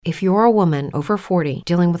If you're a woman over 40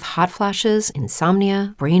 dealing with hot flashes,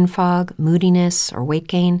 insomnia, brain fog, moodiness, or weight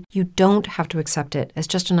gain, you don't have to accept it as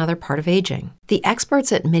just another part of aging. The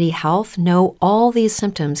experts at MIDI Health know all these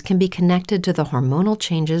symptoms can be connected to the hormonal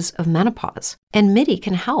changes of menopause. And MIDI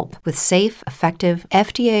can help with safe, effective,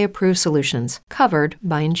 FDA-approved solutions covered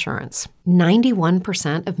by insurance.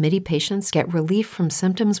 91% of MIDI patients get relief from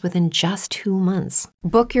symptoms within just 2 months.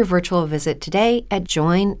 Book your virtual visit today at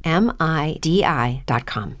joinmidi.com.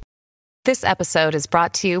 This episode is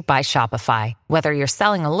brought to you by Shopify. Whether you're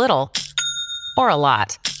selling a little or a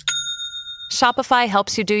lot, Shopify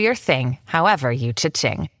helps you do your thing, however you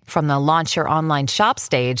cha-ching. From the launch your online shop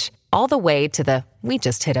stage, all the way to the we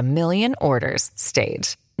just hit 1 million orders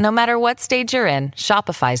stage. No matter what stage you're in,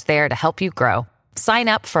 Shopify's there to help you grow. Sign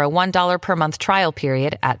up for a $1 per month trial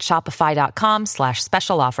period at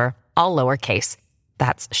shopify.com/special offer, all lowercase.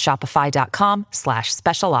 That's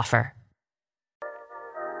shopify.com/special offer.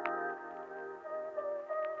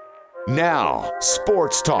 Now,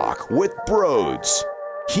 Sports Talk with Broads.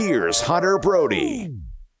 Here's Hunter Brody.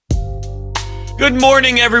 Good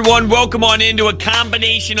morning, everyone. Welcome on into a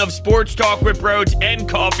combination of Sports Talk with Broads and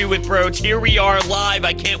Coffee with Broads. Here we are live.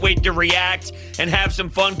 I can't wait to react and have some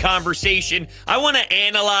fun conversation. I want to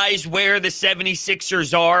analyze where the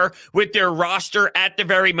 76ers are with their roster at the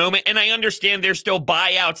very moment, and I understand there's still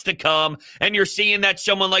buyouts to come, and you're seeing that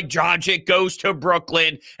someone like Dragic goes to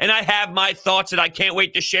Brooklyn, and I have my thoughts that I can't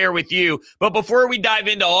wait to share with you. But before we dive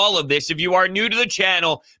into all of this, if you are new to the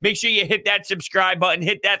channel, make sure you hit that subscribe button,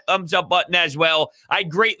 hit that thumbs up button as well. I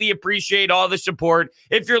greatly appreciate all the support.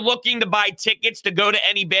 If you're looking to buy tickets to go to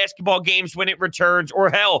any basketball games when it returns, or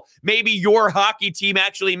hell, maybe your hockey team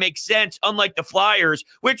actually makes sense, unlike the Flyers,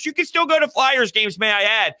 which you can still go to Flyers games, may I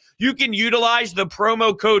add, you can utilize the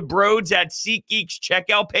promo code BROADS at SeatGeek's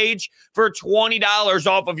checkout page for $20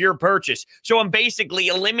 off of your purchase. So I'm basically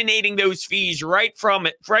eliminating those fees right from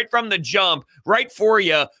the jump, right for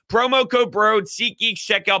you. Promo code BROADS, SeatGeek's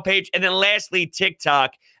checkout page, and then lastly,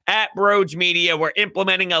 TikTok at Broads Media. We're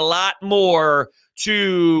implementing a lot more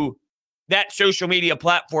to that social media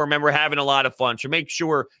platform, and we're having a lot of fun. So make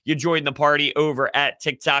sure you join the party over at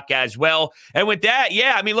TikTok as well. And with that,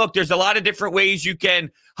 look, there's a lot of different ways you can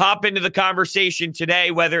hop into the conversation today,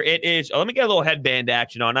 whether it is, let me get a little headband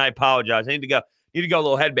action on. I apologize. I need to go a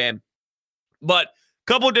little headband. But a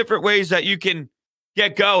couple of different ways that you can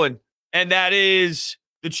get going, and that is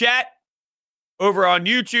the chat. Over on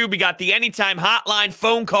YouTube, we got the Anytime Hotline,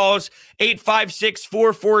 phone calls,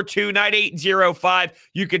 856-442-9805.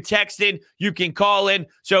 You can text in, you can call in.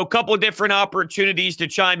 So a couple different opportunities to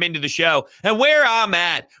chime into the show. And where I'm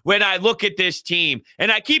at when I look at this team,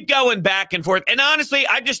 and I keep going back and forth, and honestly,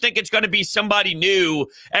 I just think it's going to be somebody new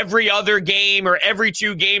every other game, or every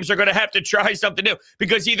 2 games are going to have to try something new,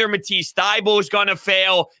 because either Matisse Thybulle is going to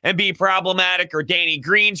fail and be problematic, or Danny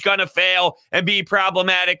Green's going to fail and be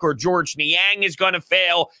problematic, or George Niang is going to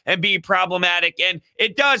fail and be problematic. And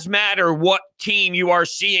it does matter what team you are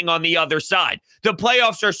seeing on the other side. The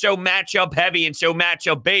playoffs are so matchup heavy and so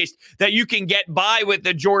matchup based that you can get by with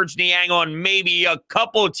the George Niang on maybe a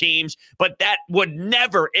couple teams, but that would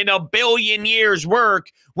never in a billion years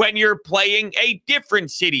work when you're playing a different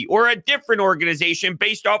city or a different organization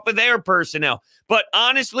based off of their personnel. But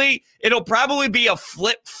honestly, it'll probably be a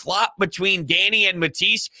flip-flop between Danny and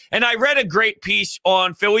Matisse. And I read a great piece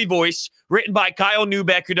on Philly Voice written by Kyle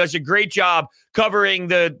Neubeck, who does a great job covering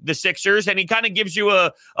the Sixers. And he kind of gives you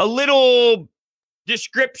a little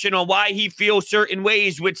description on why he feels certain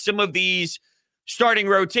ways with some of these starting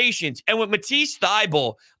rotations. And with Matisse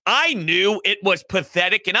Thybulle, I knew it was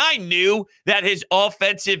pathetic, and I knew that his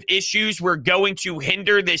offensive issues were going to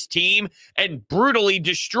hinder this team and brutally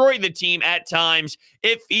destroy the team at times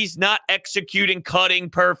if he's not executing cutting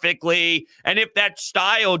perfectly, and if that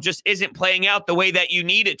style just isn't playing out the way that you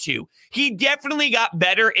need it to. He definitely got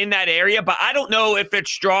better in that area, but I don't know if it's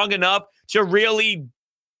strong enough to really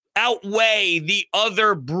outweigh the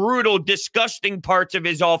other brutal, disgusting parts of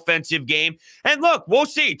his offensive game. And look, we'll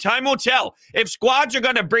see. Time will tell. If squads are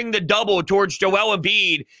going to bring the double towards Joel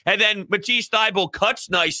Embiid, and then Matisse Thybulle cuts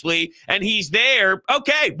nicely and he's there,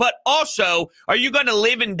 okay. But also, are you going to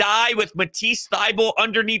live and die with Matisse Thybulle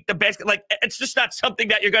underneath the basket? Like, it's just not something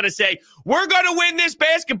that you're going to say, we're going to win this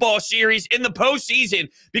basketball series in the postseason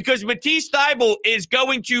because Matisse Thybulle is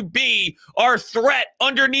going to be our threat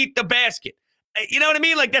underneath the basket. You know what I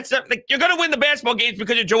mean? Like, that's like, you're going to win the basketball games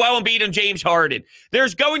because of Joel Embiid and James Harden.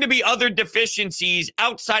 There's going to be other deficiencies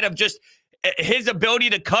outside of just his ability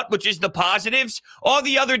to cut, which is the positives. All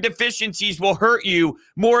the other deficiencies will hurt you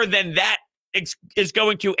more than that is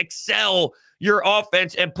going to excel your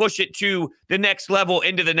offense and push it to the next level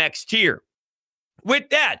into the next tier. With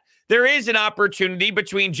that, there is an opportunity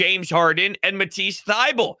between James Harden and Matisse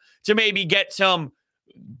Thybulle to maybe get some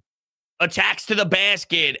attacks to the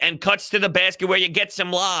basket and cuts to the basket where you get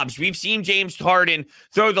some lobs. We've seen James Harden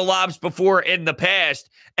throw the lobs before in the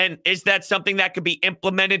past. And is that something that could be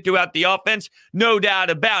implemented throughout the offense? No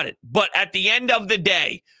doubt about it. But at the end of the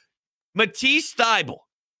day, Matisse Thybulle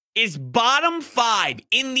is bottom 5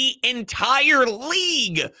 in the entire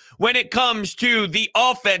league when it comes to the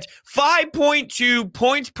offense. 5.2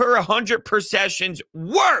 points per 100 possessions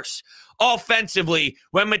worse offensively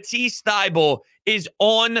when Matisse Thybulle is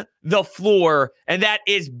on the floor, and that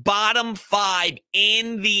is bottom 5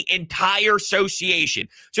 in the entire association.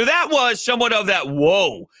 So that was somewhat of that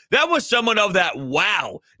whoa. That was somewhat of that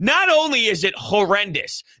wow. Not only is it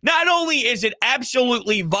horrendous, not only is it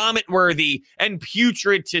absolutely vomit-worthy and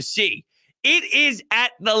putrid to see, it is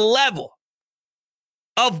at the level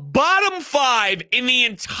of bottom 5 in the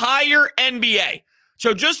entire NBA.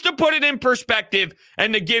 So just to put it in perspective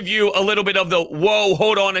and to give you a little bit of the whoa,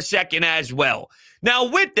 hold on a second as well. Now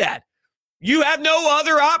with that, you have no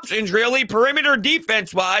other options really perimeter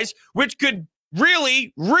defense-wise, which could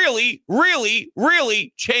really, really, really,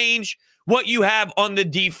 really change what you have on the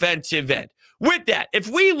defensive end. With that, if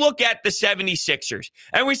we look at the 76ers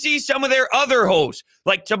and we see some of their other holes,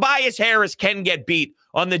 like Tobias Harris can get beat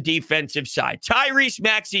on the defensive side. Tyrese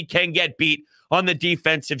Maxey can get beat on the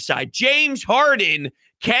defensive side. James Harden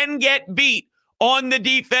can get beat on the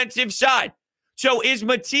defensive side. So is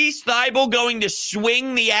Matisse Thybulle going to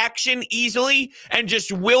swing the action easily and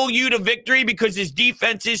just will you to victory because his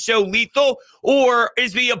defense is so lethal? Or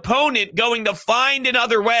is the opponent going to find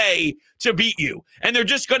another way to beat you? And they're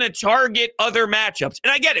just going to target other matchups.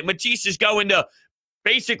 And I get it. Matisse is going to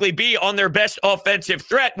basically be on their best offensive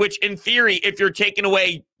threat, which in theory, if you're taking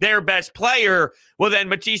away their best player, well, then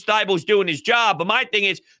Matisse Thybulle's doing his job. But my thing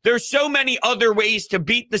is, there's so many other ways to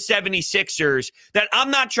beat the 76ers that I'm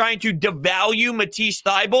not trying to devalue Matisse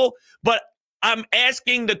Thybulle, but I'm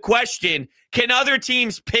asking the question, can other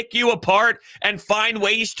teams pick you apart and find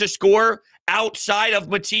ways to score outside of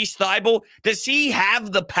Matisse Thybulle? Does he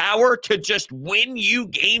have the power to just win you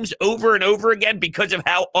games over and over again because of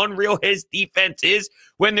how unreal his defense is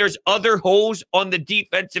when there's other holes on the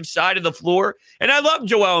defensive side of the floor? And I love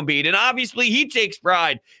Joel Embiid, and obviously he takes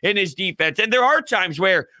pride in his defense. And there are times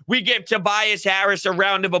where we give Tobias Harris a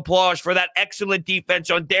round of applause for that excellent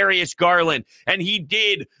defense on Darius Garland. And he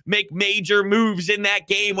did make major moves in that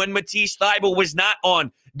game when Matisse Thybulle was not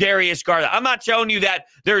on Darius Garland. I'm not telling you that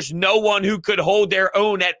there's no one who could hold their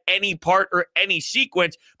own at any part or any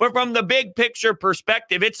sequence, but from the big picture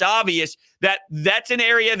perspective, it's obvious that that's an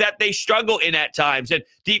area that they struggle in at times, and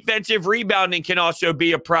defensive rebounding can also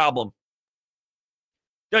be a problem.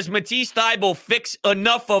 Does Matisse Thybulle fix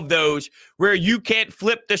enough of those where you can't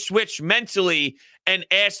flip the switch mentally and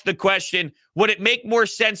ask the question, would it make more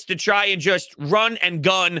sense to try and just run and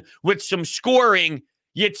gun with some scoring?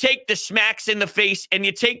 You take the smacks in the face and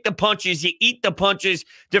you take the punches, you eat the punches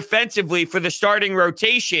defensively for the starting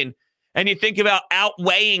rotation, and you think about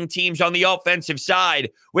outweighing teams on the offensive side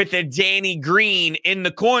with a Danny Green in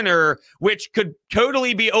the corner, which could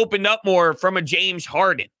totally be opened up more from a James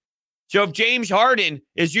Harden. So if James Harden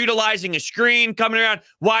is utilizing a screen, coming around,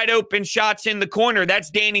 wide open shots in the corner, that's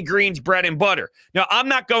Danny Green's bread and butter. Now, I'm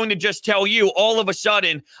not going to just tell you all of a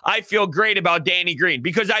sudden I feel great about Danny Green,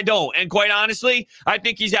 because I don't. And quite honestly, I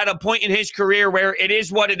think he's at a point in his career where it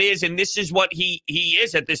is what it is, and this is what he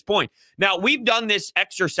is at this point. Now, we've done this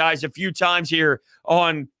exercise a few times here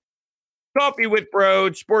on Coffee with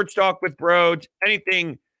Broads, Sports Talk with Broads,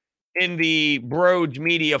 anything in the Broads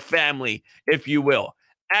media family, if you will.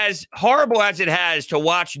 As horrible as it has to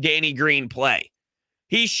watch Danny Green play,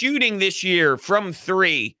 he's shooting this year from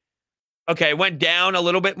three. Okay, went down a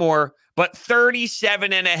little bit more, but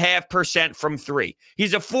 37.5% from three.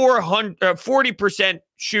 He's a 40%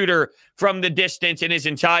 shooter from the distance in his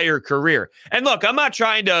entire career. And look, I'm not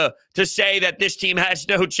trying to say that this team has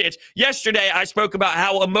no chance. Yesterday, I spoke about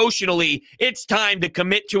how emotionally it's time to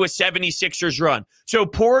commit to a 76ers run. So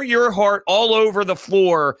pour your heart all over the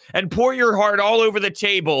floor and pour your heart all over the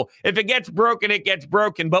table. If it gets broken, it gets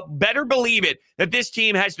broken. But better believe it that this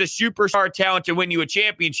team has the superstar talent to win you a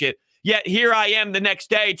championship. Yet here I am the next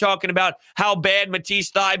day talking about how bad Matisse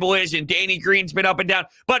Thybulle is and Danny Green's been up and down.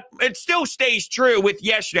 But it still stays true with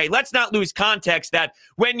yesterday. Let's not lose context that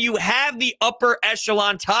when you have the upper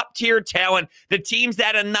echelon, top tier talent, the teams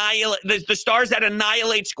that annihilate, the stars that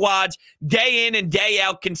annihilate squads day in and day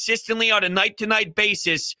out consistently on a night to night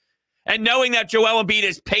basis, And knowing that Joel Embiid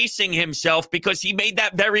is pacing himself because he made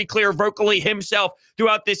that very clear vocally himself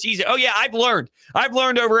throughout this season. Oh, yeah, I've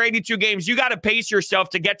learned over 82 games, you got to pace yourself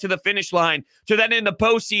to get to the finish line so that in the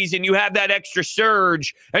postseason you have that extra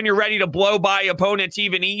surge and you're ready to blow by opponents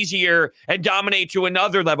even easier and dominate to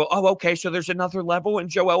another level. Oh, okay, so there's another level in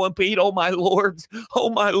Joel Embiid. Oh, my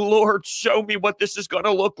Lord, show me what this is going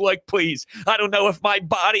to look like, please. I don't know if my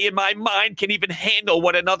body and my mind can even handle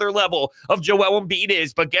what another level of Joel Embiid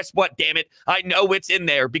is, but guess what? Damn it. I know it's in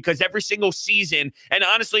there because every single season and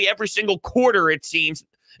honestly, every single quarter, it seems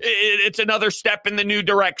it's another step in the new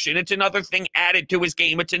direction. It's another thing added to his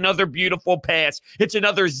game. It's another beautiful pass. It's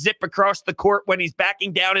another zip across the court when he's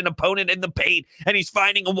backing down an opponent in the paint and he's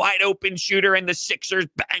finding a wide open shooter and the Sixers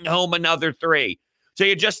bang home another three. So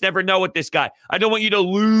you just never know with this guy. I don't want you to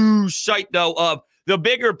lose sight, though, of the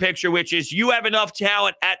bigger picture, which is you have enough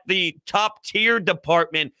talent at the top tier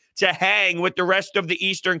department to hang with the rest of the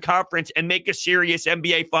Eastern Conference and make a serious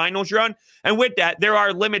NBA Finals run. And with that, there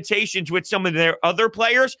are limitations with some of their other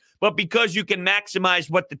players, but because you can maximize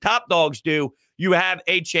what the top dogs do, you have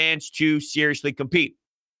a chance to seriously compete.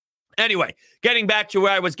 Anyway, getting back to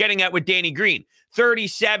where I was getting at with Danny Green,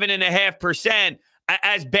 37.5%,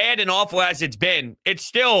 as bad and awful as it's been, it's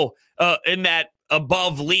still in that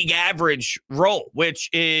above league average role, which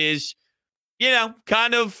is,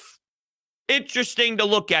 kind of interesting to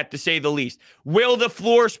look at, to say the least. Will the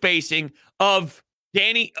floor spacing of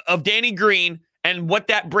Danny Green and what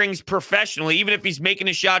that brings professionally, even if he's making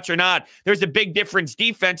his shots or not, there's a big difference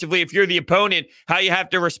defensively if you're the opponent, how you have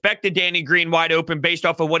to respect the Danny Green wide open based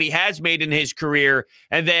off of what he has made in his career,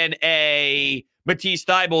 and then a Matisse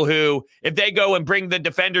Thybulle, who, if they go and bring the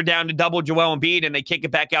defender down to double Joel Embiid and they kick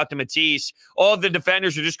it back out to Matisse, all the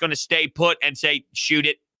defenders are just going to stay put and say, shoot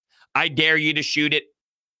it. I dare you to shoot it.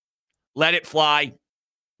 Let it fly.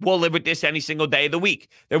 We'll live with this any single day of the week.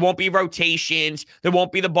 There won't be rotations. There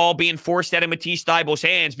won't be the ball being forced out of Matisse Thybulle's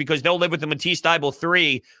hands because they'll live with the Matisse Thybulle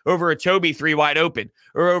 3 over a Toby 3 wide open,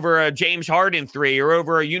 or over a James Harden 3, or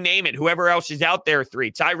over a, you name it, whoever else is out there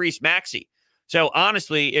 3, Tyrese Maxey. So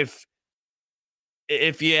honestly, if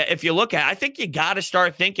you look at it, I think you got to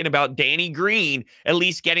start thinking about Danny Green at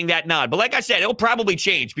least getting that nod. But like I said, it'll probably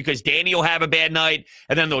change because Danny will have a bad night,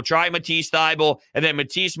 and then they'll try Matisse Thybulle, and then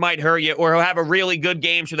Matisse might hurt you, or he'll have a really good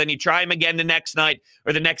game, so then you try him again the next night,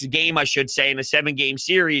 or the next game, I should say, in a 7-game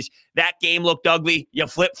series. That game looked ugly. You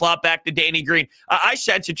flip-flop back to Danny Green. I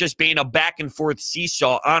sense it just being a back-and-forth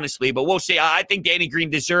seesaw, honestly, but we'll see. I think Danny Green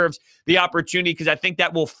deserves the opportunity because I think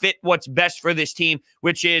that will fit what's best for this team,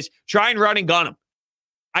 which is try and run and gun him.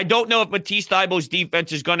 I don't know if Matisse Thybulle's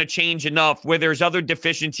defense is going to change enough where there's other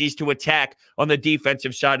deficiencies to attack on the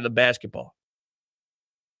defensive side of the basketball.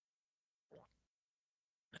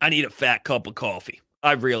 I need a fat cup of coffee.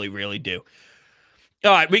 I really, really do.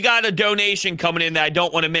 All right, we got a donation coming in that I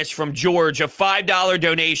don't want to miss from George, a $5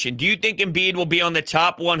 donation. Do you think Embiid will be on the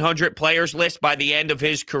top 100 players list by the end of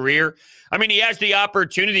his career? I mean, he has the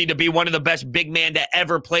opportunity to be one of the best big men to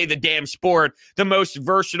ever play the damn sport, the most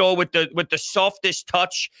versatile with the softest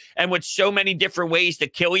touch and with so many different ways to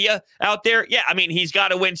kill you out there. Yeah, I mean, he's got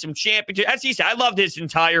to win some championships. As he said, I loved his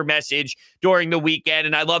entire message during the weekend,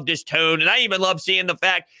 and I loved his tone, and I even love seeing the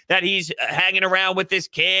fact that he's hanging around with his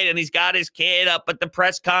kid, and he's got his kid up at the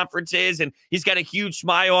press conferences, and he's got a huge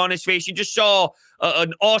smile on his face. You just saw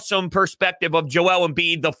an awesome perspective of Joel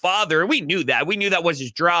Embiid, the father. We knew that. We knew that was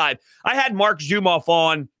his drive. I had Mark Zumoff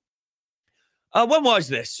on. When was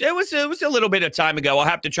this? It was a little bit of time ago. I'll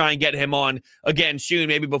have to try and get him on again soon,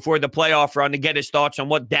 maybe before the playoff run, to get his thoughts on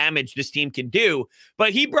what damage this team can do.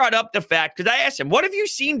 But he brought up the fact, because I asked him, what have you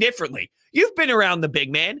seen differently? You've been around the big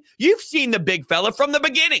man. You've seen the big fella from the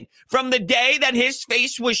beginning, from the day that his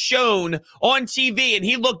face was shown on TV and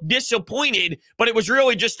he looked disappointed, but it was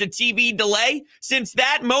really just a TV delay. Since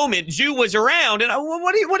that moment, Zoo was around, and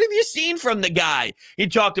what have you seen from the guy? He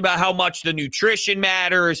talked about how much the nutrition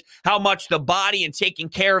matters, how much the body and taking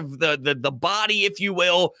care of the body, if you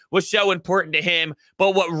will, was so important to him.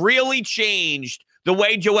 But what really changed the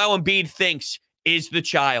way Joel Embiid thinks is the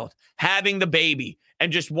child, having the baby,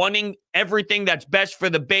 and just wanting everything that's best for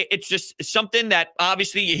the baby. It's just something that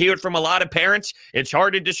obviously you hear it from a lot of parents. It's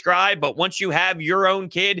hard to describe, but once you have your own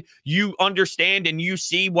kid, you understand and you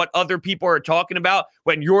see what other people are talking about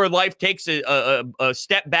when your life takes a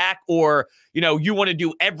step back, or, you want to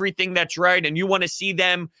do everything that's right and you want to see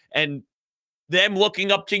them and them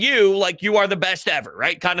looking up to you like you are the best ever,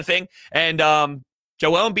 right? Kind of thing. And,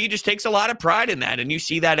 Joel Embiid just takes a lot of pride in that, and you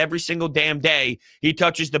see that every single damn day he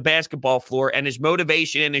touches the basketball floor, and his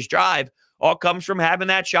motivation and his drive all comes from having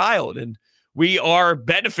that child. And we are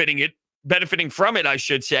benefiting from it, I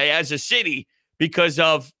should say, as a city because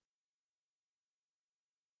of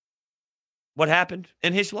what happened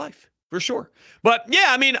in his life, for sure. But yeah,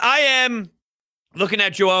 I mean, I am looking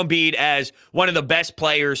at Joel Embiid as one of the best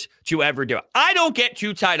players to ever do it. I don't get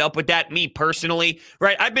too tied up with that, me personally,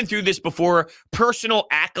 right? I've been through this before. Personal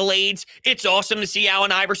accolades. It's awesome to see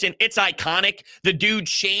Allen Iverson. It's iconic. The dude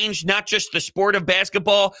changed not just the sport of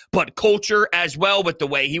basketball, but culture as well, with the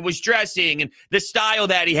way he was dressing and the style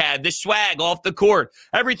that he had, the swag off the court.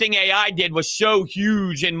 Everything AI did was so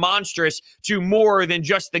huge and monstrous to more than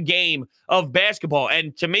just the game of basketball.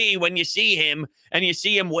 And to me, when you see him and you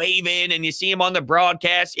see him waving and you see him on the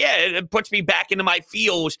broadcast, yeah, it puts me back into my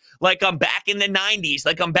feels like I'm back in the 90s,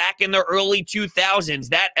 like I'm back in the early 2000s.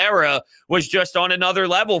 That era was just on another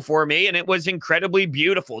level for me, and it was incredibly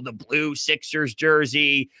beautiful. The blue Sixers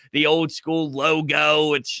jersey, the old school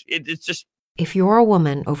logo, it's just. If you're a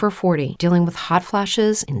woman over 40 dealing with hot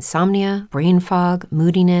flashes, insomnia, brain fog,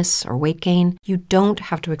 moodiness, or weight gain, you don't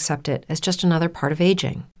have to accept it as just another part of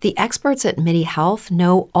aging. The experts at MIDI Health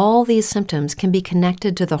know all these symptoms can be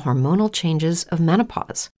connected to the hormonal changes of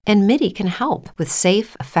menopause. And MIDI can help with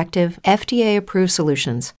safe, effective, FDA-approved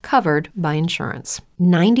solutions covered by insurance.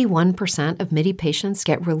 91% of MIDI patients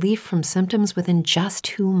get relief from symptoms within just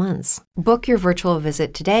 2 months. Book your virtual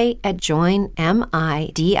visit today at joinmidi.com.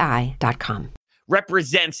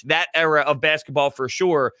 Represents that era of basketball for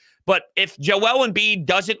sure. But if Joel Embiid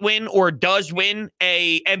doesn't win or does win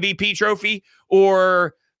a MVP trophy,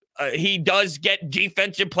 or he does get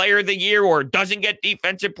Defensive Player of the Year or doesn't get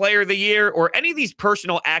Defensive Player of the Year, or any of these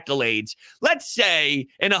personal accolades, let's say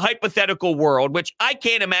in a hypothetical world, which I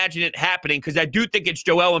can't imagine it happening because I do think it's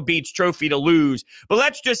Joel Embiid's trophy to lose, but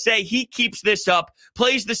let's just say he keeps this up,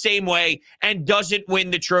 plays the same way, and doesn't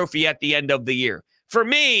win the trophy at the end of the year. For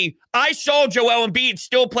me, I saw Joel Embiid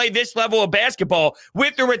still play this level of basketball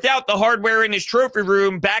with or without the hardware in his trophy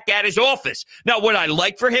room back at his office. Now, would I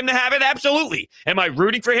like for him to have it? Absolutely. Am I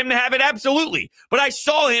rooting for him to have it? Absolutely. But I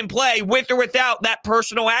saw him play with or without that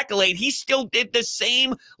personal accolade. He still did the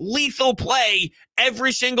same lethal play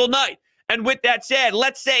every single night. And with that said,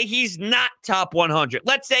 let's say he's not top 100.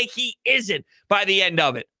 Let's say he isn't by the end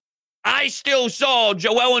of it. I still saw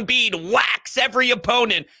Joel Embiid wax every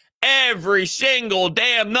opponent every single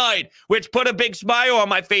damn night, which put a big smile on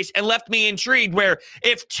my face and left me intrigued, where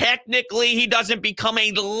if technically he doesn't become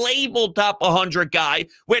a labeled top 100 guy,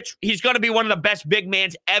 which he's going to be one of the best big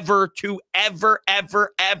mans ever to ever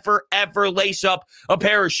lace up a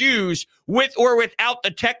pair of shoes, with or without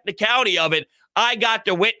the technicality of it, I got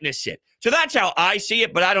to witness it. So that's how I see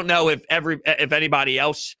it, but I don't know if anybody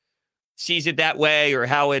else sees it that way or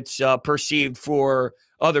how it's perceived for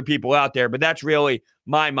other people out there, but that's really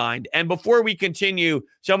my mind. And before we continue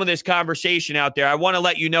some of this conversation out there, I want to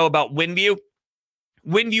let you know about WinView.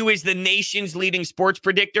 WinView is the nation's leading sports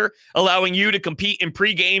predictor, allowing you to compete in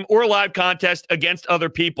pregame or live contests against other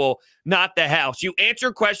people, not the house. You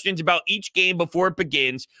answer questions about each game before it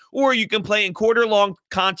begins, or you can play in quarter-long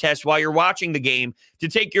contests while you're watching the game to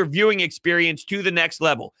take your viewing experience to the next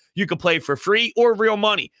level. You can play for free or real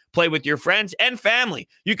money. Play with your friends and family.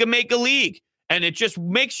 You can make a league, and it just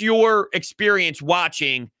makes your experience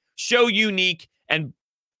watching so unique and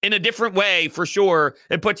in a different way, for sure.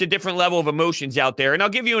 It puts a different level of emotions out there. And I'll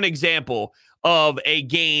give you an example of a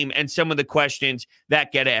game and some of the questions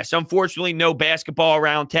that get asked. Unfortunately, no basketball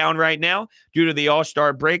around town right now due to the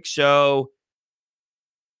All-Star break, so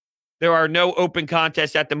there are no open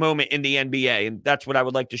contests at the moment in the NBA, and that's what I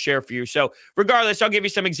would like to share for you. So regardless, I'll give you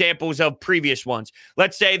some examples of previous ones.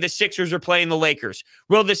 Let's say the Sixers are playing the Lakers.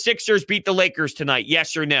 Will the Sixers beat the Lakers tonight?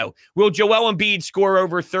 Yes or no? Will Joel Embiid score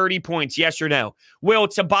over 30 points? Yes or no? Will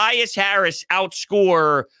Tobias Harris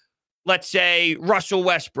outscore, let's say, Russell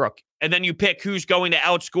Westbrook? And then you pick who's going to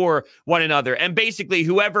outscore one another. And basically,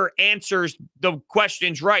 whoever answers the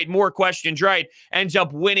questions right, more questions right, ends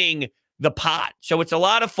up winning the pot. So it's a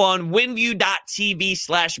lot of fun.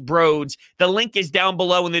 Winview.tv/Broads. The link is down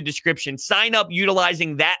below in the description. Sign up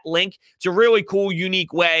utilizing that link. It's a really cool,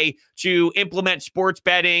 unique way to implement sports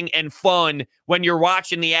betting and fun when you're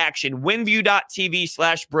watching the action.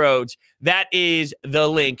 Winview.tv/Broads. That is the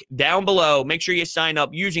link down below. Make sure you sign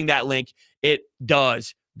up using that link. It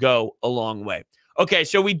does go a long way. Okay,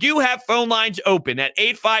 so we do have phone lines open at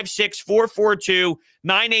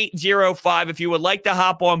 856-442-9805 if you would like to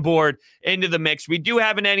hop on board into the mix. We do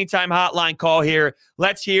have an anytime hotline call here.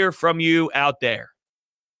 Let's hear from you out there.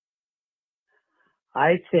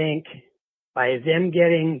 I think by them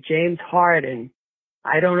getting James Harden,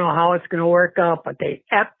 I don't know how it's going to work out, but they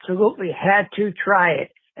absolutely had to try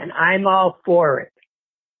it, and I'm all for it.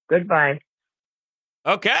 Goodbye.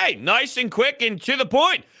 Okay, nice and quick and to the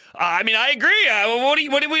point. I mean, I agree.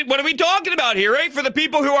 What are we talking about here, right? For the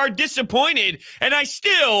people who are disappointed, and I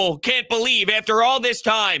still can't believe after all this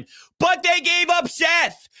time, but they gave up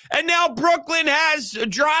Seth, and now Brooklyn has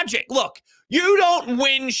Dragic. Look, you don't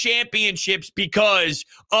win championships because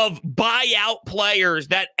of buyout players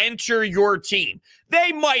that enter your team.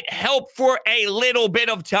 They might help for a little bit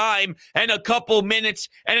of time and a couple minutes,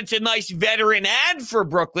 and it's a nice veteran ad for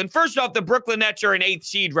Brooklyn. First off, the Brooklyn Nets are an 8th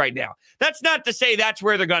seed right now. That's not to say that's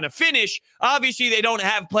where they're going to finish. Obviously, they don't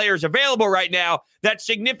have players available right now that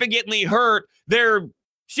significantly hurt their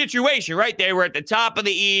situation, right? They were at the top of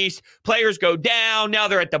the East. Players go down. Now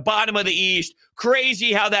they're at the bottom of the East.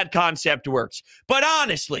 Crazy how that concept works. But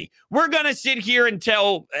honestly, we're going to sit here and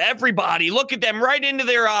tell everybody, look at them right into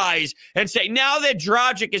their eyes and say, now that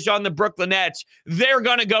Dragic is on the Brooklyn Nets, they're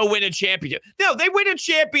going to go win a championship. No, they win a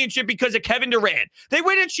championship because of Kevin Durant. They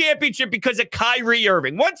win a championship because of Kyrie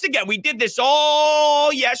Irving. Once again, we did this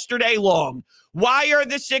all yesterday long. Why are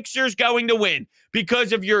the Sixers going to win?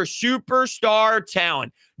 Because of your superstar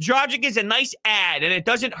talent. Dragic is a nice ad, and it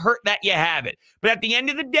doesn't hurt that you have it. But at the end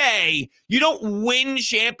of the day, you don't win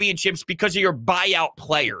championships because of your buyout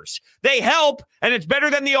players. They help, and it's better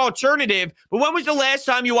than the alternative. But when was the last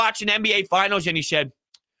time you watched an NBA Finals and you said,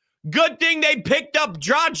 good thing they picked up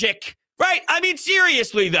Dragic? Right? I mean,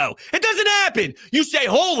 seriously, though. It doesn't happen. You say,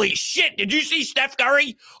 holy shit, did you see Steph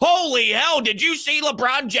Curry? Holy hell, did you see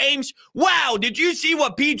LeBron James? Wow, did you see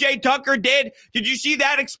what PJ Tucker did? Did you see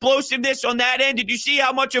that explosiveness on that end? Did you see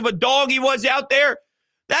how much of a dog he was out there?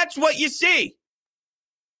 That's what you see.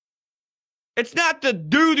 It's not the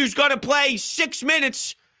dude who's going to play 6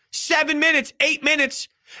 minutes, 7 minutes, 8 minutes.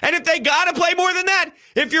 And if they got to play more than that,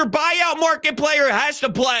 if your buyout market player has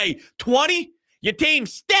to play 20, your team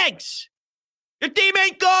stinks. Your team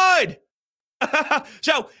ain't good.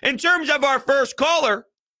 So, in terms of our first caller,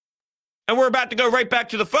 and we're about to go right back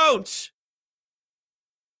to the phones,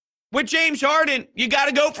 with James Harden, you got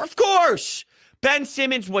to go for, of course. Ben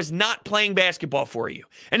Simmons was not playing basketball for you.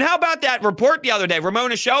 And how about that report the other day,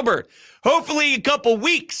 Ramona Shelburne? Hopefully a couple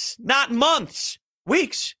weeks, not months.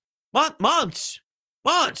 Weeks, months.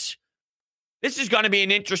 This is going to be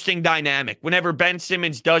an interesting dynamic whenever Ben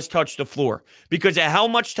Simmons does touch the floor, because of how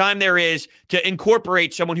much time there is to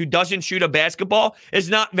incorporate someone who doesn't shoot a basketball is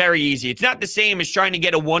not very easy. It's not the same as trying to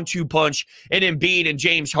get a 1-2 punch and Embiid and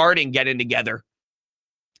James Harden getting together.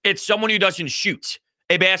 It's someone who doesn't shoot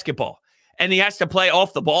a basketball, and he has to play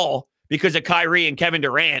off the ball because of Kyrie and Kevin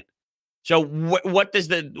Durant. So what does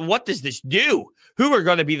this do? Who are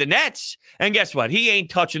going to be the Nets? And guess what? He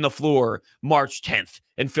ain't touching the floor March 10th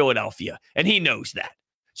in Philadelphia, and he knows that.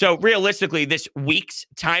 So realistically, this week's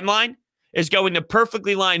timeline is going to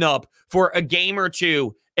perfectly line up for a game or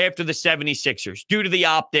two after the 76ers due to the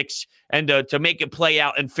optics and to make it play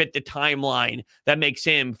out and fit the timeline that makes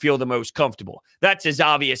him feel the most comfortable. That's as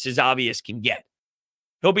obvious can get.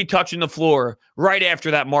 He'll be touching the floor right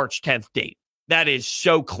after that March 10th date. That is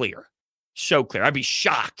so clear. So clear. I'd be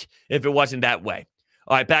shocked if it wasn't that way.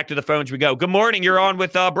 All right, back to the phones we go. Good morning. You're on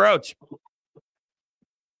with Broads.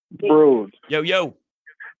 Broads. Yo.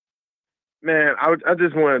 Man, I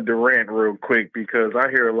just wanted to rant real quick because I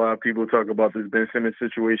hear a lot of people talk about this Ben Simmons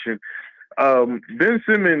situation. Ben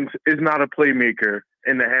Simmons is not a playmaker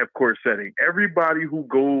in the half-court setting. Everybody who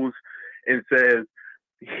goes and says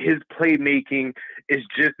his playmaking is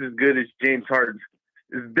just as good as James Harden's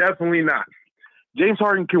is definitely not. James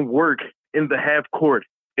Harden can work in the half court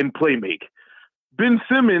and play make. Ben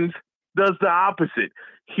Simmons does the opposite.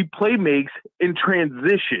 He play makes in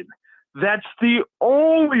transition. That's the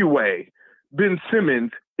only way Ben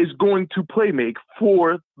Simmons is going to play make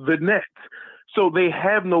for the Nets. So they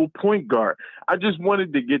have no point guard. I just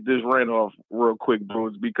wanted to get this rant off real quick,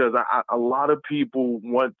 bros, because a lot of people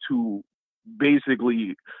want to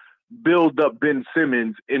basically build up Ben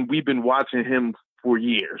Simmons, and we've been watching him for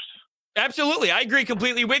years. Absolutely. I agree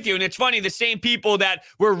completely with you. And it's funny, the same people that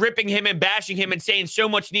were ripping him and bashing him and saying so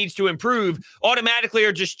much needs to improve automatically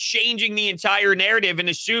are just changing the entire narrative and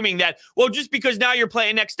assuming that, well, just because now you're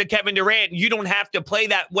playing next to Kevin Durant, you don't have to play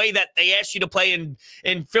that way that they asked you to play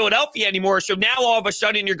in Philadelphia anymore. So now all of a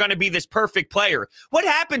sudden you're going to be this perfect player. What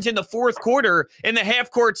happens in the fourth quarter in the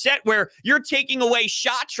half-court set where you're taking away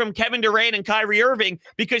shots from Kevin Durant and Kyrie Irving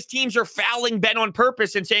because teams are fouling Ben on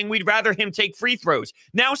purpose and saying we'd rather him take free throws?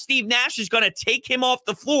 Now Steve Nash Nash is going to take him off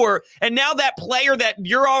the floor. And now that player that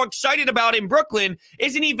you're all excited about in Brooklyn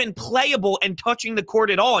isn't even playable and touching the court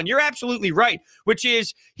at all. And you're absolutely right, which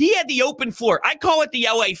is he had the open floor. I call it the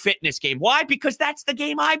LA Fitness game. Why? Because that's the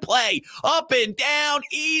game I play. Up and down,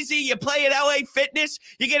 easy. You play at LA Fitness,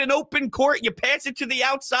 you get an open court, you pass it to the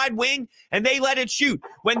outside wing, and they let it shoot.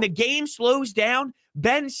 When the game slows down,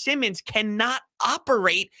 Ben Simmons cannot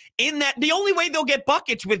operate in that. The only way they'll get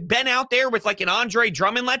buckets with Ben out there with like an Andre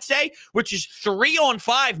Drummond, let's say, which is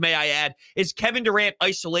 3-on-5, may I add, is Kevin Durant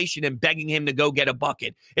isolation and begging him to go get a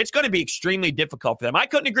bucket. It's going to be extremely difficult for them. I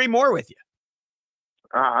couldn't agree more with you.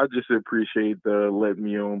 I just appreciate the let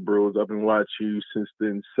me on, Bros. I've been watching you since the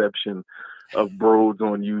inception of Bros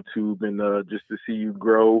on YouTube, and just to see you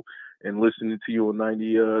grow and listening to you on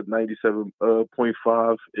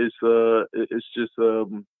 97.5, it's just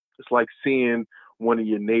it's like seeing one of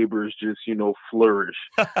your neighbors just flourish,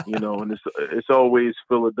 and it's always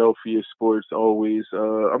Philadelphia sports. Always,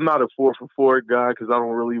 I'm not a 4-for-4 guy because I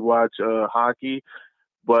don't really watch hockey.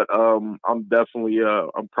 But I'm definitely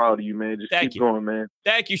I'm proud of you, man. Just keep going, man.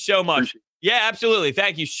 Thank you so much. Yeah, absolutely.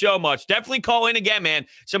 Thank you so much. Definitely call in again, man.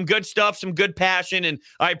 Some good stuff, some good passion, and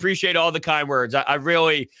I appreciate all the kind words. I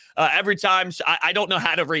really, every time, I don't know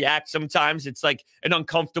how to react sometimes. It's like an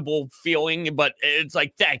uncomfortable feeling, but it's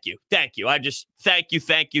like, thank you. Thank you. I just, thank you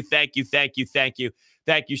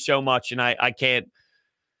so much, and I can't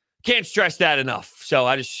stress that enough. So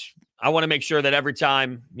I want to make sure that every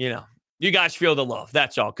time, you guys feel the love.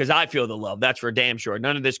 That's all, because I feel the love. That's for damn sure.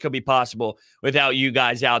 None of this could be possible without you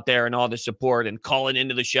guys out there and all the support and calling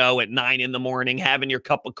into the show at 9 a.m, having your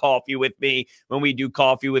cup of coffee with me when we do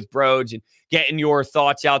Coffee with Broads and getting your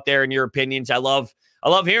thoughts out there and your opinions. I love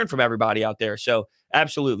hearing from everybody out there. So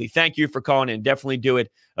absolutely. Thank you for calling in. Definitely do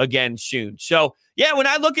it again soon. So yeah, when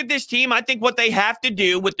I look at this team, I think what they have to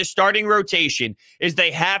do with the starting rotation is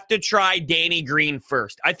they have to try Danny Green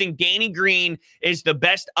first. I think Danny Green is the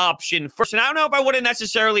best option first. And I don't know if I would have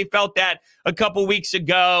necessarily felt that a couple weeks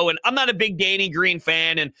ago. And I'm not a big Danny Green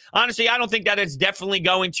fan. And honestly, I don't think that it's definitely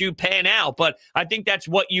going to pan out. But I think that's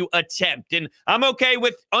what you attempt. And I'm okay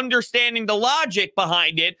with understanding the logic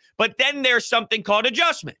behind it. But then there's something called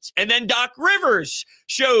adjustments. And then Doc Rivers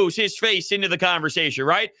shows his face into the conversation,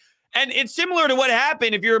 right? And it's similar to what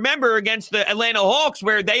happened, if you remember, against the Atlanta Hawks,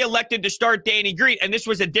 where they elected to start Danny Green. And this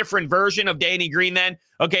was a different version of Danny Green then.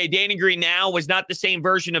 Okay, Danny Green now was not the same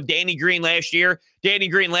version of Danny Green last year. Danny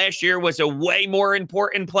Green last year was a way more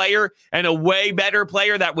important player and a way better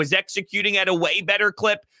player that was executing at a way better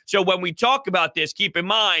clip. So when we talk about this, keep in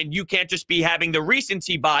mind, you can't just be having the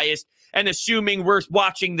recency bias and assuming we're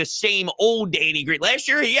watching the same old Danny Green. Last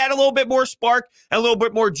year, he had a little bit more spark and a little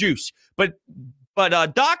bit more juice. But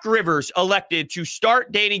Doc Rivers elected to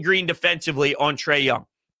start Danny Green defensively on Trae Young.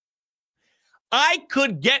 I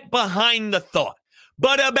could get behind the thought,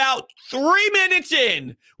 but about 3 minutes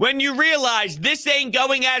in, when you realize this ain't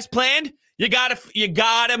going as planned, you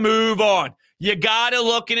gotta move on. You gotta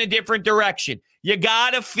look in a different direction. You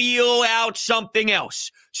gotta feel out something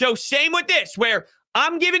else. So same with this, where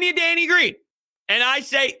I'm giving you Danny Green. And I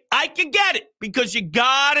say, I can get it because you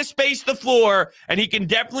got to space the floor, and he can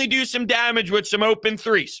definitely do some damage with some open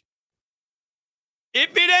threes.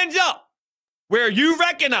 If it ends up where you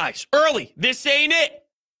recognize early, this ain't it,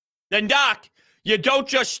 then Doc, you don't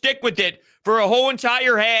just stick with it for a whole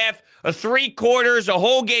entire half, a 3/4, a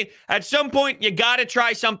whole game. At some point, you got to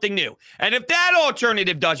try something new. And if that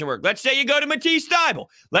alternative doesn't work, let's say you go to Matisse Thybulle.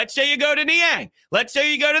 Let's say you go to Niang. Let's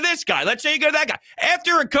say you go to this guy. Let's say you go to that guy.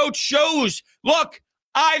 After a coach shows, look,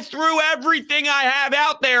 I threw everything I have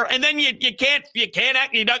out there, and then you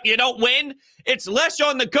don't win. It's less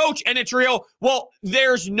on the coach, and it's real. Well,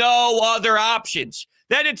 there's no other options.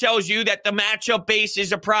 Then it tells you that the matchup base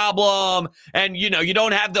is a problem, and you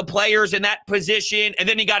don't have the players in that position, and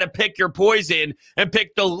then you got to pick your poison and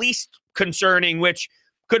pick the least concerning, which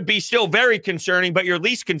could be still very concerning, but your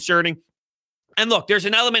least concerning. And look, there's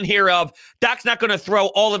an element here of Doc's not going to throw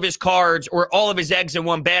all of his cards or all of his eggs in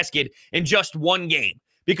one basket in just one game.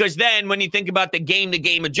 Because then when you think about the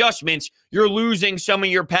game-to-game adjustments, you're losing some of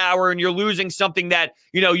your power and you're losing something that,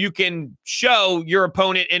 you can show your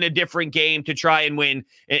opponent in a different game to try and win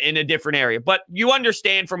in a different area. But you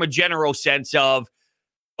understand from a general sense of,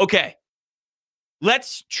 okay,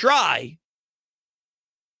 let's try.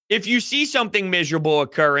 If you see something miserable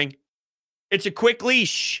occurring, it's a quick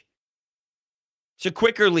leash. It's a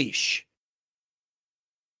quicker leash.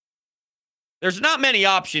 There's not many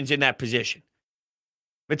options in that position.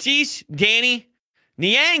 Matisse, Danny,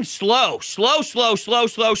 Niang, slow. So that's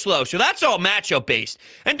all matchup based.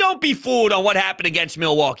 And don't be fooled on what happened against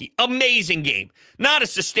Milwaukee. Amazing game. Not a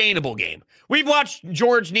sustainable game. We've watched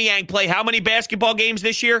George Niang play how many basketball games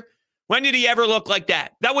this year? When did he ever look like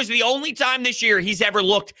that? That was the only time this year he's ever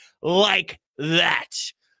looked like that.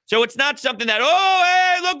 So it's not something that, oh,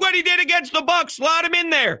 hey, look what he did against the Bucks. Slot him in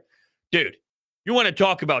there. Dude, you want to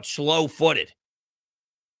talk about slow-footed.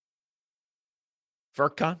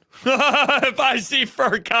 Furkan? If I see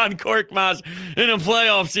Furkan Korkmaz in a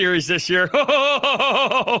playoff series this year,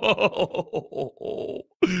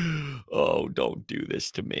 oh, don't do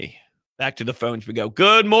this to me. Back to the phones we go.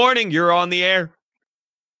 Good morning. You're on the air.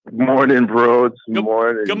 Good morning, bros. Good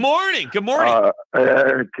morning. Good morning.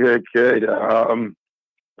 Good.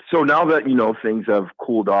 So now that, things have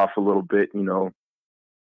cooled off a little bit,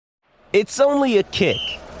 It's only a kick.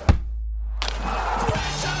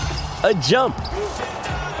 A jump.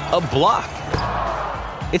 A block.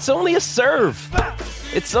 It's only a serve.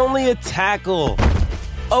 It's only a tackle.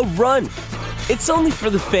 A run. It's only for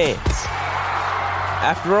the fans.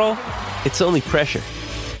 After all, it's only pressure.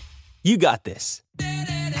 You got this.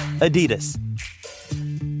 Adidas.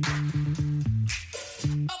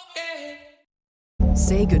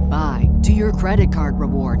 Say goodbye to your credit card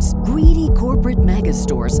rewards. Greedy corporate mega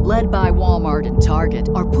stores, led by Walmart and Target,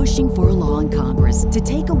 are pushing for a law in Congress to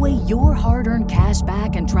take away your hard-earned cash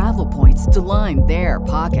back and travel points to line their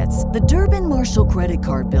pockets. The Durbin-Marshall credit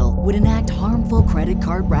card bill would enact harmful credit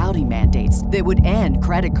card routing mandates that would end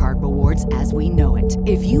credit card rewards as we know it.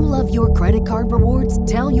 If you love your credit card rewards,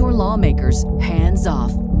 tell your lawmakers, hands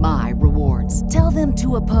off my rewards. Tell them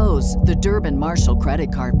to oppose the Durbin-Marshall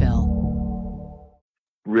credit card bill.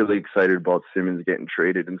 Really excited about Simmons getting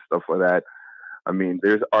traded and stuff like that. I mean,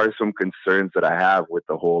 there are some concerns that I have with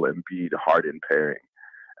the whole Embiid-Harden pairing.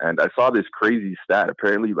 And I saw this crazy stat.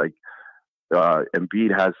 Apparently,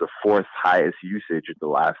 Embiid has the fourth highest usage in the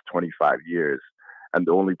last 25 years. And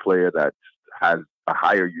the only player that has a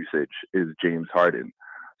higher usage is James Harden.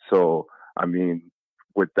 So, I mean,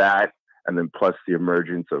 with that, and then plus the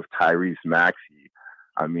emergence of Tyrese Maxey,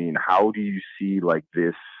 I mean, how do you see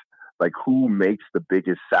this? Who makes the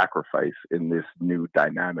biggest sacrifice in this new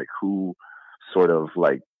dynamic? Who sort of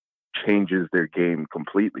changes their game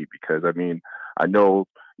completely? Because I mean, I know,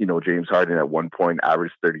 James Harden at one point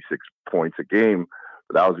averaged 36 points a game,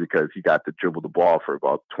 but that was because he got to dribble the ball for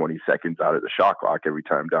about 20 seconds out of the shot clock every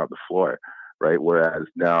time down the floor, right? Whereas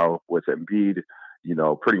now with Embiid,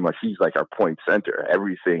 pretty much he's like our point center.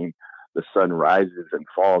 Everything, the sun rises and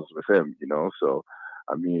falls with him, So,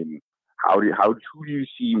 I mean, who do you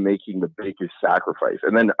see making the biggest sacrifice?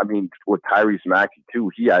 And then, I mean, with Tyrese Maxey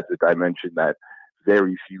too, he adds a dimension that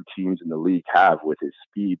very few teams in the league have with his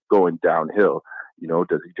speed going downhill.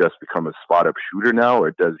 Does he just become a spot-up shooter now,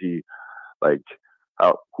 or does he,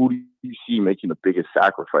 who do you see making the biggest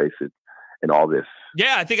sacrifice in all this?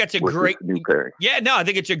 Yeah, I think that's a great new pairing. Yeah, no, I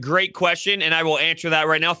think it's a great question, and I will answer that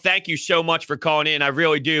right now. Thank you so much for calling in. I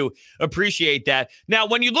really do appreciate that. Now,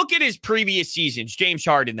 when you look at his previous seasons, James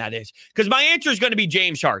Harden, that is, because my answer is going to be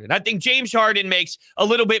James Harden. I think James Harden makes a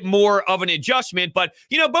little bit more of an adjustment, but,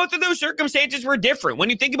 both of those circumstances were different. When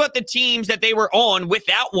you think about the teams that they were on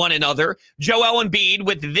without one another, Joel Embiid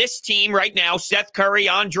with this team right now, Seth Curry,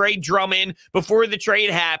 Andre Drummond before the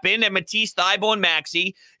trade happened, and Matisse Thybulle and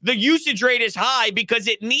Maxey, the usage rate is high because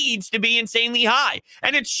it needs to be insanely high.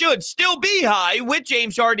 And it should still be high with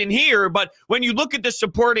James Harden here. But when you look at the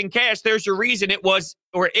supporting cast, there's a reason it was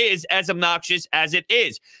or is as obnoxious as it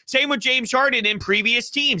is. Same with James Harden in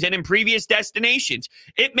previous teams and in previous destinations.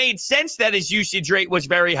 It made sense that his usage rate was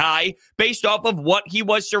very high based off of what he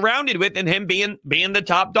was surrounded with and him being the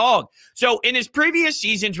top dog. So in his previous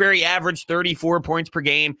seasons where he averaged 34 points per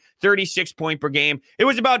game, 36 points per game, it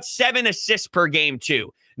was about 7 assists per game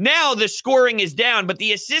too. Now the scoring is down, but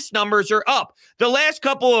the assist numbers are up. The last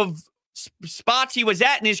couple of spots he was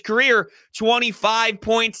at in his career, 25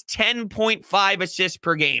 points, 10.5 assists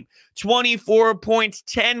per game, 24 points,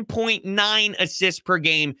 10.9 assists per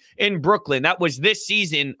game in Brooklyn. That was this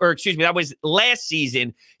season, that was last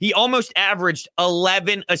season. He almost averaged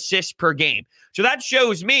 11 assists per game. So that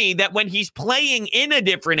shows me that when he's playing in a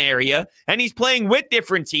different area and he's playing with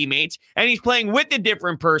different teammates and he's playing with the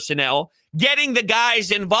different personnel, getting the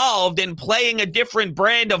guys involved and playing a different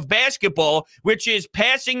brand of basketball, which is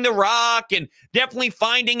passing the rock and definitely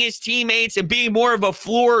finding his teammates and being more of a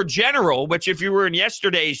floor general, which if you were in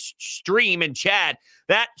yesterday's stream and chat,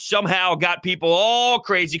 that somehow got people all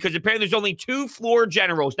crazy because apparently there's only 2 floor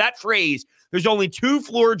generals. That phrase, there's only 2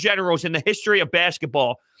 floor generals in the history of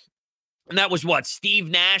basketball. And that was what? Steve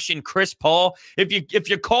Nash and Chris Paul. If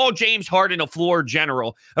you call James Harden a floor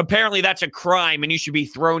general, apparently that's a crime and you should be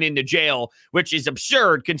thrown into jail, which is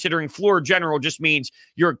absurd considering floor general just means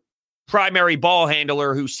you're primary ball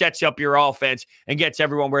handler who sets up your offense and gets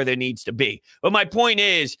everyone where there needs to be. But my point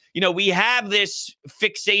is, we have this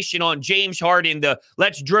fixation on James Harden, the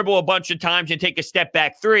let's dribble a bunch of times and take a step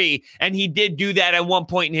back three. And he did do that at one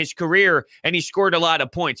point in his career, and he scored a lot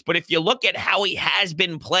of points. But if you look at how he has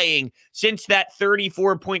been playing since that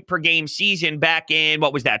 34-point per game season back in,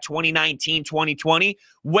 2019, 2020,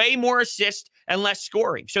 way more assists and less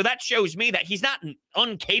scoring. So that shows me that he's not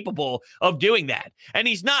incapable of doing that. And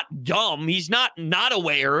he's not dumb. He's not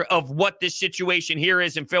aware of what this situation here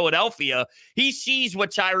is in Philadelphia. He sees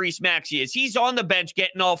what Tyrese Maxey is. He's on the bench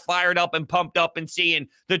getting all fired up and pumped up and seeing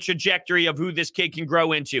the trajectory of who this kid can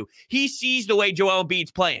grow into. He sees the way Joel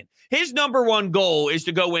Embiid's playing. His number one goal is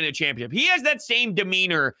to go win a championship. He has that same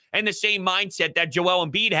demeanor and the same mindset that Joel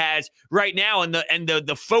Embiid has right now, and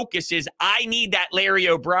the focus is, I need that Larry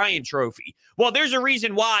O'Brien trophy. Well, there's a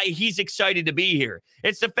reason why he's excited to be here.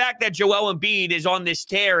 It's the fact that Joel Embiid is on this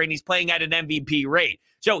tear and he's playing at an MVP rate.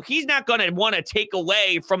 So he's not going to want to take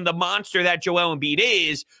away from the monster that Joel Embiid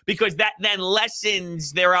is, because that then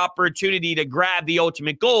lessens their opportunity to grab the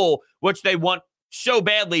ultimate goal, which they want so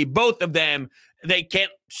badly, both of them. They can't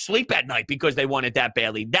sleep at night because they want it that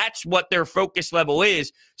badly. That's what their focus level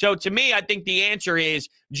is. So to me, I think the answer is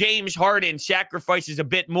James Harden sacrifices a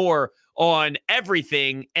bit more on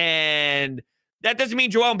everything, and that doesn't mean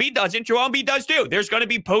Joel Embiid doesn't. Joel Embiid does too. There's going to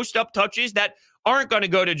be post-up touches that aren't going to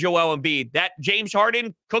go to Joel Embiid. That James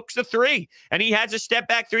Harden cooks the three, and he has a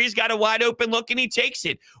step-back three. He's got a wide-open look, and he takes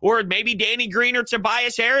it. Or maybe Danny Green or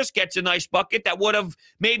Tobias Harris gets a nice bucket that would have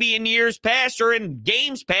maybe in years past or in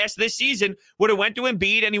games past this season would have went to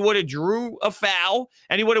Embiid, and he would have drew a foul,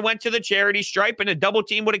 and he would have went to the charity stripe, and a double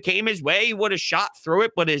team would have came his way. He would have shot through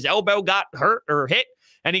it, but his elbow got hurt or hit,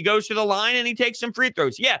 and he goes to the line and he takes some free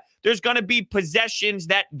throws. Yeah, there's going to be possessions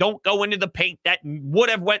that don't go into the paint that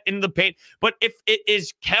would have went into the paint. But if it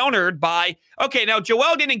is countered by, okay, now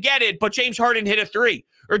Joel didn't get it, but James Harden hit a three.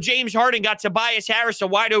 Or James Harden got Tobias Harris a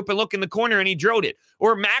wide open look in the corner and he drilled it.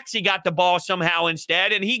 Or Maxey got the ball somehow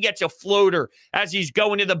instead and he gets a floater as he's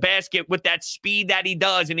going to the basket with that speed that he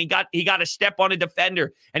does. And he got a step on a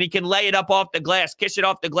defender and he can lay it up off the glass, kiss it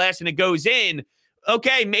off the glass, and it goes in.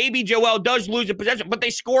 Okay, maybe Joel does lose a possession, but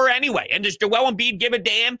they score anyway. And does Joel Embiid give a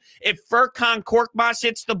damn if Furkan Korkmaz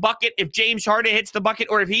hits the bucket, if James Harden hits the bucket,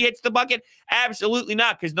 or if he hits the bucket? Absolutely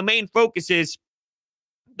not, because the main focus is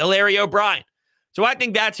the Larry O'Brien. So I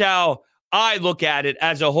think that's how I look at it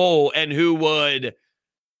as a whole, and who would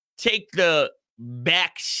take the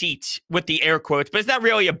back seat with the air quotes. But it's not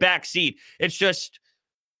really a back seat. It's just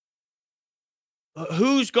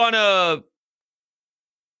who's going to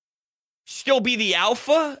still be the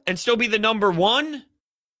alpha and still be the number one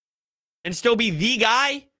and still be the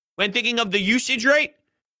guy when thinking of the usage rate?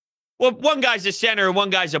 Well, one guy's a center and one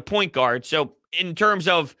guy's a point guard. So in terms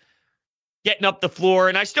of getting up the floor,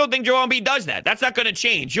 and I still think Joel Embiid does that. That's not going to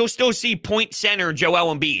change. You'll still see point center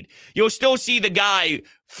Joel Embiid. You'll still see the guy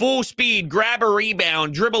full speed, grab a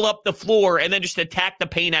rebound, dribble up the floor, and then just attack the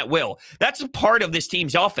paint at will. That's a part of this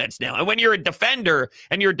team's offense now. And when you're a defender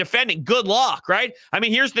and you're defending, good luck, right? I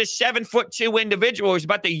mean, here's this 7'2" individual who's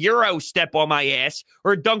about to Euro step on my ass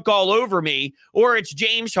or dunk all over me, or it's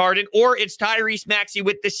James Harden, or it's Tyrese Maxey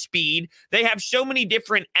with the speed. They have so many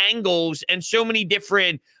different angles and so many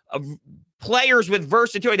different players with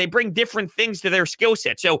versatility. They bring different things to their skill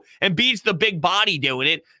set. So Embiid's the big body doing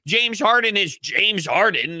it. James Harden is James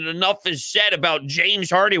Harden. Enough is said about James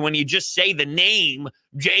Harden when you just say the name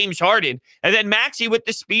James Harden. And then Maxey with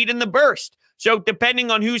the speed and the burst. So depending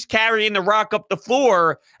on who's carrying the rock up the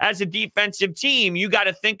floor as a defensive team, you got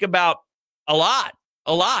to think about a lot,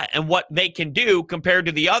 and what they can do compared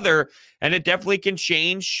to the other. And it definitely can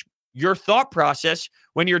change your thought process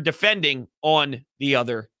when you're defending on the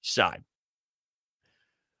other side.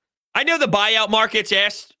 I know the buyout market's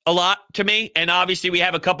asked a lot to me, and obviously we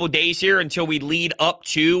have a couple of days here until we lead up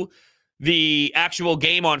to the actual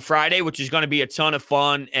game on Friday, which is going to be a ton of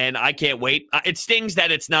fun, and I can't wait. It stings that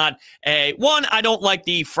it's not one, I don't like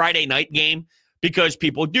the Friday night game because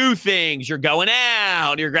people do things. You're going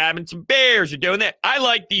out, you're grabbing some beers, you're doing that. I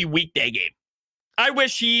like the weekday game. I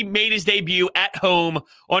wish he made his debut at home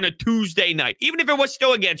on a Tuesday night, even if it was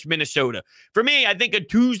still against Minnesota. For me, I think a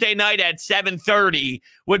Tuesday night at 7:30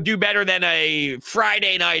 would do better than a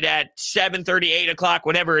Friday night at 7:30, 8 o'clock,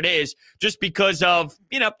 whatever it is, just because of,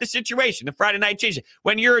 the situation. The Friday night changes.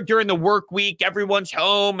 When you're during the work week, everyone's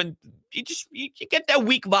home and you get that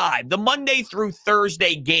week vibe. The Monday through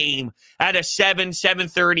Thursday game at a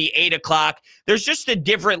 7:30, 8 o'clock. There's just a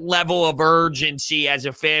different level of urgency as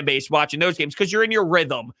a fan base watching those games because you're in your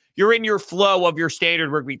rhythm. You're in your flow of your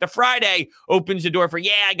standard work week. The Friday opens the door for,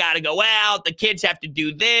 I got to go out. The kids have to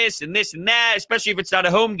do this and that, especially if it's not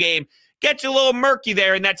a home game. Gets a little murky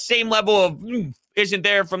there, and that same level of isn't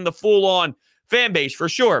there from the full-on fan base for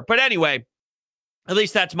sure. But anyway, at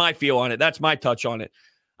least that's my feel on it. That's my touch on it.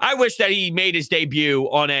 I wish that he made his debut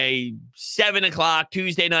on a 7 o'clock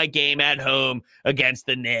Tuesday night game at home against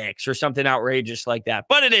the Knicks or something outrageous like that.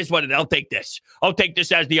 But it is what it is. I'll take this. I'll take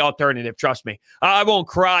this as the alternative. Trust me. I won't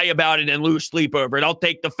cry about it and lose sleep over it. I'll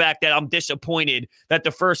take the fact that I'm disappointed that the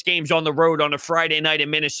first game's on the road on a Friday night in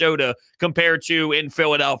Minnesota compared to in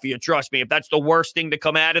Philadelphia. Trust me. If that's the worst thing to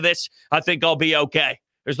come out of this, I think I'll be okay.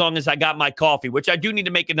 As long as I got my coffee, which I do need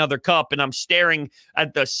to make another cup, and I'm staring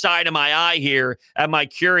at the side of my eye here at my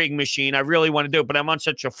Keurig machine. I really want to do it, but I'm on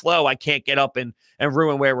such a flow, I can't get up and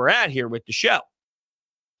ruin where we're at here with the show.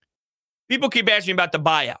 People keep asking me about the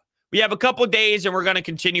buyout. We have a couple of days, and we're going to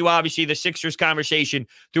continue, obviously, the Sixers conversation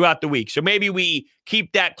throughout the week. So maybe we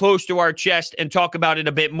keep that close to our chest and talk about it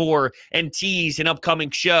a bit more and tease an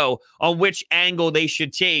upcoming show on which angle they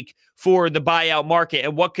should take for the buyout market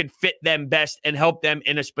and what could fit them best and help them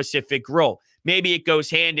in a specific role. Maybe it goes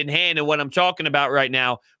hand in hand in what I'm talking about right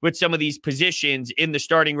now with some of these positions in the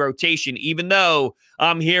starting rotation, even though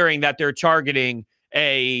I'm hearing that they're targeting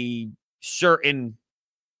a certain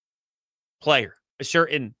player, a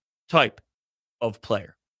certain type of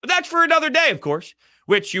player. But that's for another day, of course,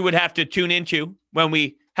 which you would have to tune into when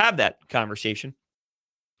we have that conversation.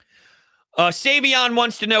 Savion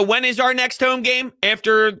wants to know, when is our next home game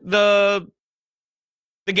after the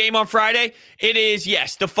game on Friday? It is,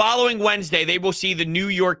 yes, the following Wednesday. They will see the New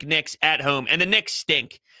York Knicks at home, and the Knicks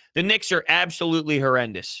stink. The Knicks are absolutely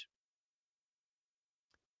horrendous.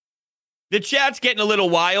 The chat's getting a little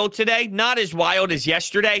wild today. Not as wild as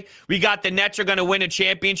yesterday. We got the Nets are going to win a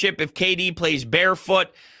championship if KD plays barefoot.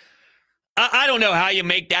 I don't know how you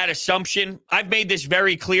make that assumption. I've made this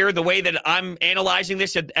very clear. The way that I'm analyzing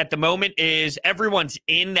this at the moment is everyone's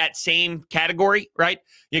in that same category, right?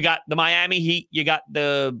 You got the Miami Heat, you got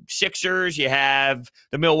the Sixers, you have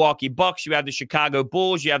the Milwaukee Bucks, you have the Chicago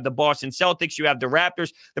Bulls, you have the Boston Celtics, you have the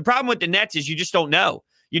Raptors. The problem with the Nets is you just don't know.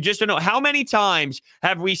 You just don't know. How many times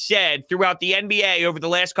have we said throughout the NBA over the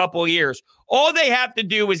last couple of years, all they have to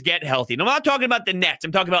do is get healthy? And I'm not talking about the Nets.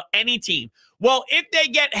 I'm talking about any team. Well, if they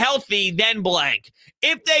get healthy, then blank.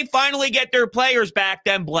 If they finally get their players back,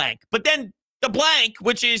 then blank. But then the blank,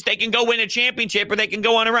 which is they can go win a championship or they can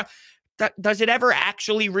go on a run, does it ever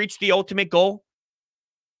actually reach the ultimate goal?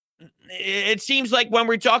 It seems like when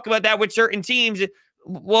we talk about that with certain teams,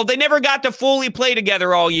 well, they never got to fully play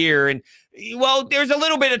together all year. And, well, there's a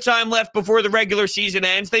little bit of time left before the regular season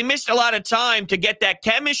ends. They missed a lot of time to get that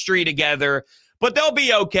chemistry together, but they'll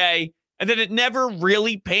be okay. And then it never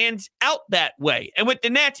really pans out that way. And with the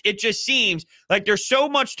Nets, it just seems like there's so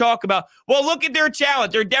much talk about, well, look at their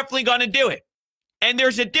talent. They're definitely going to do it. And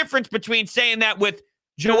there's a difference between saying that with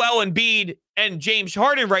Joel Embiid and James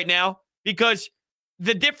Harden right now, because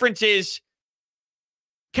the difference is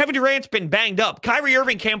Kevin Durant's been banged up. Kyrie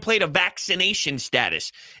Irving can't play to vaccination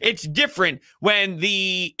status. It's different when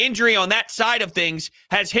the injury on that side of things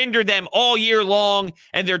has hindered them all year long,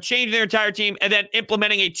 and they're changing their entire team and then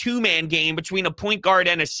implementing a two-man game between a point guard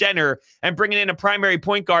and a center and bringing in a primary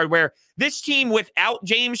point guard, where this team without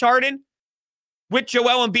James Harden, with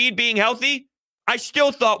Joel Embiid being healthy, I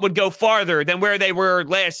still thought would go farther than where they were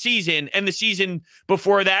last season and the season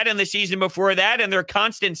before that and the season before that and their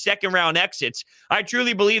constant second-round exits. I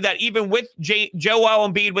truly believe that even with Joel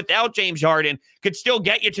Embiid without James Harden could still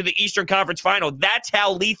get you to the Eastern Conference Final. That's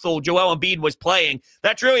how lethal Joel Embiid was playing.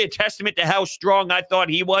 That's really a testament to how strong I thought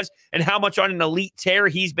he was and how much on an elite tear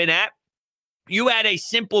he's been at. You add a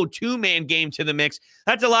simple two-man game to the mix.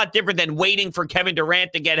 That's a lot different than waiting for Kevin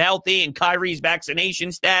Durant to get healthy and Kyrie's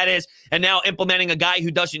vaccination status, and now implementing a guy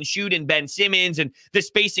who doesn't shoot in Ben Simmons, and the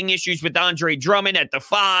spacing issues with Andre Drummond at the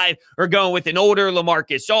 5, or going with an older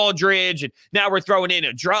LaMarcus Aldridge, and now we're throwing in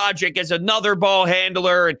a Dragic as another ball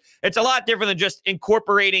handler. And it's a lot different than just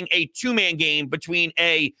incorporating a two-man game between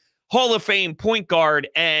a Hall of Fame point guard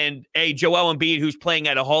and a Joel Embiid who's playing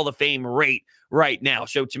at a Hall of Fame rate right now.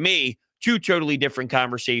 So to me, two totally different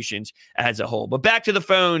conversations as a whole. But back to the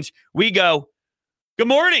phones we go. Good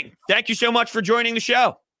morning. Thank you so much for joining the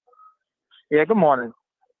show. Yeah, good morning.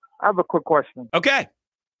 I have a quick question. Okay.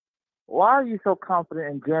 Why are you so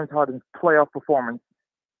confident in James Harden's playoff performance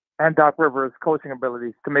and Doc Rivers' coaching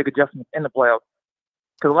abilities to make adjustments in the playoffs?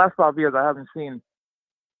 Because the last 5 years, I haven't seen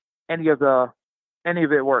any of the any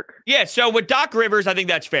of it work. Yeah, so with Doc Rivers, I think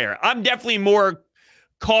that's fair. I'm definitely more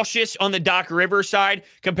cautious on the Doc Rivers side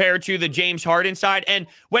compared to the James Harden side. And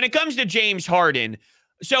when it comes to James Harden,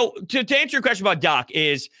 so to answer your question about Doc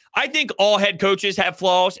is, I think all head coaches have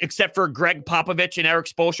flaws except for Greg Popovich and Eric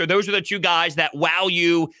Spoelstra. Those are the two guys that wow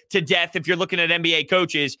you to death if you're looking at NBA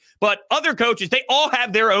coaches. But other coaches, they all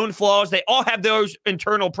have their own flaws. They all have those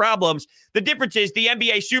internal problems. The difference is the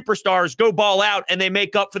NBA superstars go ball out and they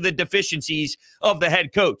make up for the deficiencies of the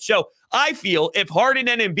head coach. So I feel if Harden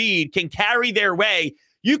and Embiid can carry their way,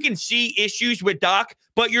 you can see issues with Doc,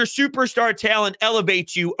 but your superstar talent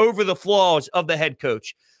elevates you over the flaws of the head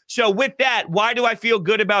coach. So with that, why do I feel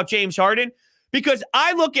good about James Harden? Because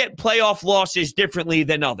I look at playoff losses differently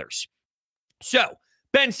than others. So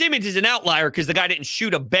Ben Simmons is an outlier because the guy didn't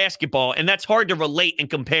shoot a basketball, and that's hard to relate and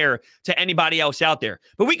compare to anybody else out there.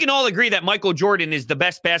 But we can all agree that Michael Jordan is the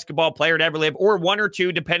best basketball player to ever live, or one or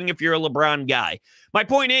two, depending if you're a LeBron guy. My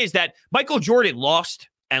point is that Michael Jordan lost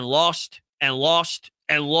and lost and lost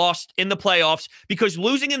and lost in the playoffs because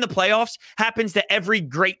losing in the playoffs happens to every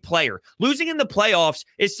great player. Losing in the playoffs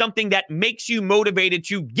is something that makes you motivated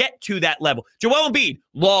to get to that level. Joel Embiid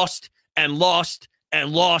lost and lost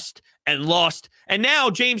and lost and lost. And now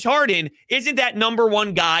James Harden isn't that number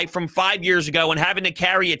one guy from 5 years ago and having to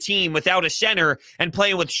carry a team without a center and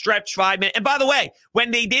playing with stretch 5 minutes. And by the way,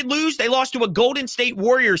 when they did lose, they lost to a Golden State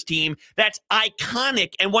Warriors team that's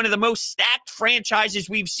iconic and one of the most stacked franchises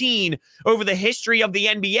we've seen over the history of the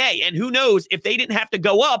NBA. And who knows if they didn't have to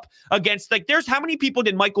go up against, like, there's how many people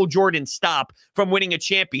did Michael Jordan stop from winning a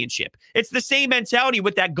championship? It's the same mentality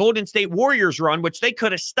with that Golden State Warriors run, which they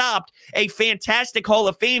could have stopped a fantastic Hall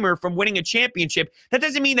of Famer from winning a championship. That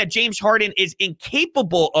doesn't mean that James Harden is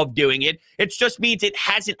incapable of doing it. It just means it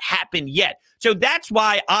hasn't happened yet. So that's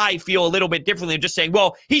why I feel a little bit differently than just saying,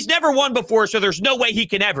 well, he's never won before, so there's no way he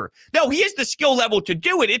can ever. No, he has the skill level to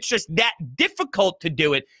do it. It's just that difficult to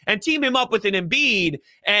do it. And team him up with an Embiid,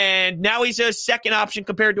 and now he's a second option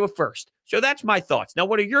compared to a first. So that's my thoughts. Now,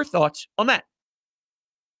 what are your thoughts on that?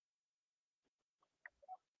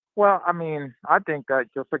 Well, I mean, I think that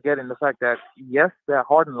you're forgetting the fact that, yes, that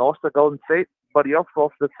Harden lost to Golden State, but he also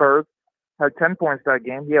lost to Spurs, had 10 points that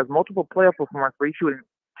game. He has multiple playoff performances where he's shooting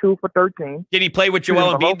 2 for 13. Did he play with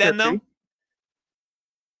Joel Embiid then, though?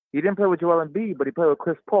 He didn't play with Joel Embiid, but he played with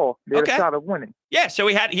Chris Paul. They had a shot of winning. Yeah, so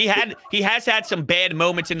he has had some bad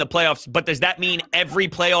moments in the playoffs, but does that mean every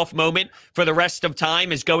playoff moment for the rest of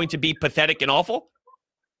time is going to be pathetic and awful?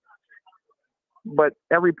 But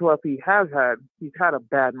every playoff he's had a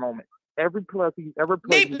bad moment. Every playoff he's ever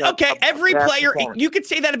played. Every player, you could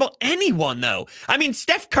say that about anyone, though. I mean,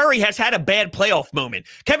 Steph Curry has had a bad playoff moment.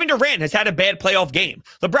 Kevin Durant has had a bad playoff game.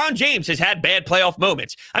 LeBron James has had bad playoff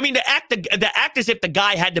moments. I mean, the act as if the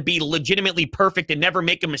guy had to be legitimately perfect and never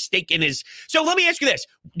make a mistake in his. So let me ask you this: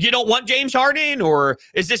 you don't want James Harden, or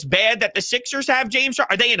is this bad that the Sixers have James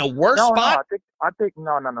Harden? Are they in a worse spot? I think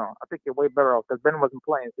no. I think you're way better off because Ben wasn't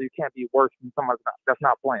playing, so you can't be worse than someone that's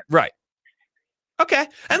not playing. Right. Okay.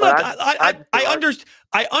 And look,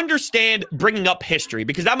 I understand bringing up history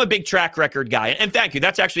because I'm a big track record guy. And thank you.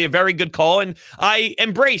 That's actually a very good call. And I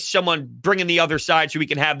embrace someone bringing the other side so we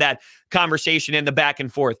can have that conversation in the back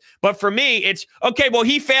and forth. But for me, it's, okay, well,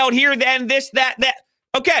 he failed here, then this, that.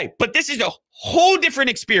 Okay, but this is a whole different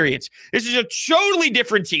experience. This is a totally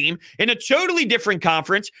different team in a totally different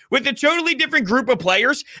conference with a totally different group of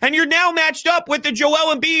players, and you're now matched up with the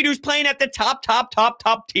Joel Embiid who's playing at the top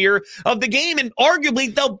tier of the game and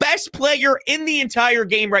arguably the best player in the entire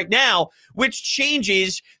game right now, which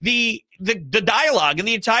changes the dialogue and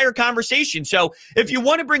the entire conversation. So if you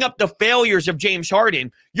want to bring up the failures of James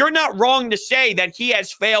Harden, you're not wrong to say that he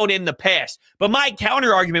has failed in the past. But my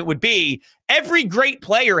counter argument would be every great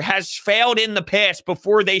player has failed in the past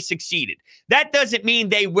before they succeeded. That doesn't mean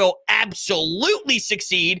they will absolutely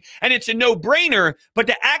succeed, and it's a no-brainer, but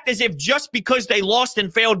to act as if just because they lost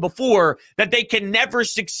and failed before that they can never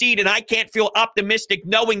succeed, and I can't feel optimistic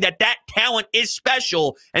knowing that that talent is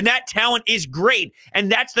special and that talent is great,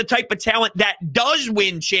 and that's the type of talent that does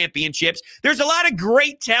win championships. There's a lot of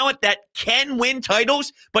great talent that can win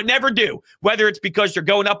titles but never do, whether it's because they're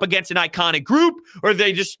going up against an iconic group or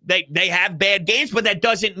they have bad games, but that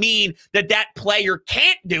doesn't mean that player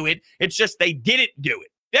can't do it. It's just they didn't do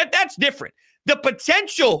it. That's different. The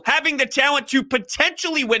potential, having the talent to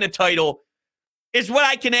potentially win a title is what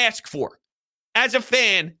I can ask for as a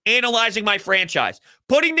fan analyzing my franchise.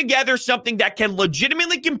 Putting together something that can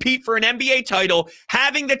legitimately compete for an NBA title,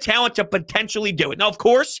 having the talent to potentially do it. Now, of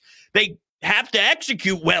course, they have to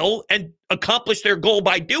execute well and accomplish their goal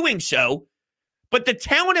by doing so, but the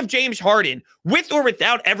talent of James Harden, with or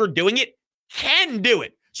without ever doing it, can do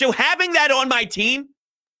it. So having that on my team,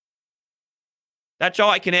 that's all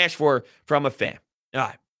I can ask for from a fan. All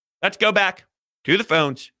right, let's go back to the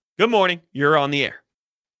phones. Good morning. You're on the air.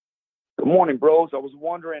 Good morning, bros. I was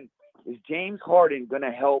wondering, is James Harden going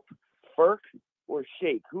to help Furk or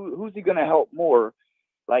Shake? Who's he going to help more?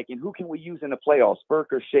 Like, and who can we use in the playoffs, Furk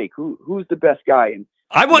or Shake? Who's the best guy? And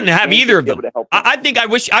I wouldn't have either of them. I think I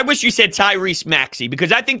wish you said Tyrese Maxey,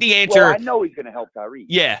 because I think the answer. Well, I know he's going to help Tyrese.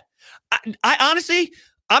 Yeah, I honestly,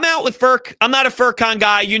 I'm out with Furk. I'm not a Furkan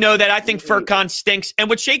guy. You know that. I think Furkan stinks. And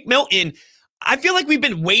with Shake Milton, I feel like we've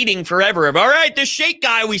been waiting forever. All right, this Shake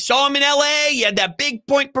guy, we saw him in LA. He had that big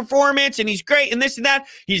point performance, and he's great, and this and that.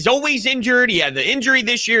 He's always injured. He had the injury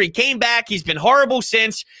this year. He came back. He's been horrible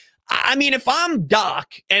since. I mean, if I'm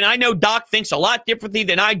Doc, and I know Doc thinks a lot differently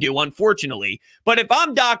than I do, unfortunately, but if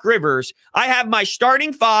I'm Doc Rivers, I have my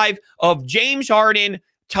starting five of James Harden,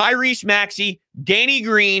 Tyrese Maxey, Danny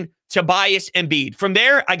Green, Tobias Embiid. From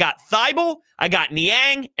there, I got Thibault, I got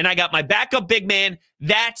Niang, and I got my backup big man.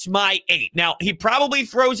 That's my 8. Now, he probably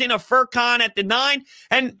throws in a Furkan at the 9,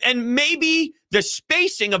 and maybe the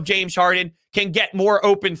spacing of James Harden can get more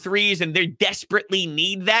open threes, and they desperately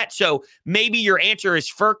need that. So maybe your answer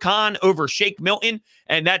is Furkan over Shake Milton,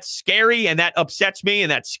 and that's scary, and that upsets me,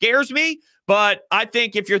 and that scares me. But I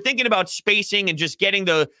think if you're thinking about spacing and just getting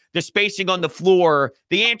the spacing on the floor,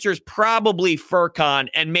 the answer is probably Furkan,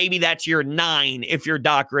 and maybe that's your 9 if you're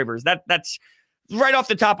Doc Rivers. That's right off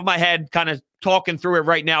the top of my head, kind of talking through it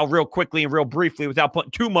right now real quickly and real briefly without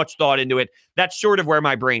putting too much thought into it. That's sort of where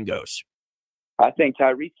my brain goes. I think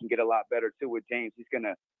Tyrese can get a lot better too with James.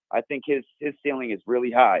 I think his ceiling is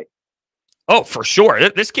really high. Oh, for sure.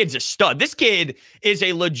 This kid's a stud. This kid is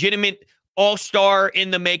a legitimate all-star in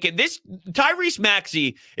the making. This Tyrese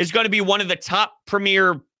Maxey is going to be one of the top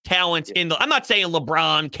premier talents in the, I'm not saying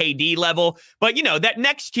LeBron, KD level, but you know, that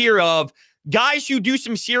next tier of guys who do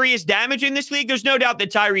some serious damage in this league. There's no doubt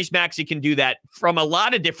that Tyrese Maxey can do that from a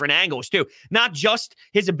lot of different angles too. Not just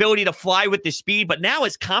his ability to fly with the speed, but now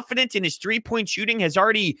his confidence in his three-point shooting has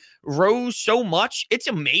already rose so much. It's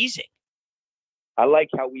amazing. I like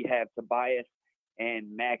how we have Tobias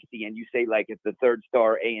and Maxey, and you say like it's the third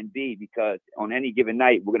star A and B, because on any given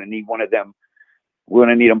night, we're going to need one of them. We're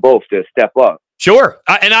going to need them both to step up. Sure.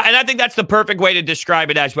 And I think that's the perfect way to describe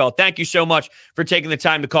it as well. Thank you so much for taking the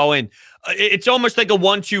time to call in. It's almost like a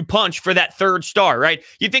 1-2 punch for that third star, right?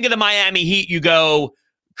 You think of the Miami Heat, you go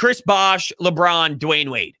Chris Bosh, LeBron, Dwayne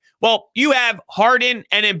Wade. Well, you have Harden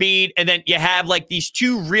and Embiid, and then you have like these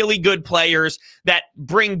two really good players that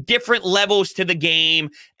bring different levels to the game.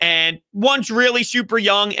 And one's really super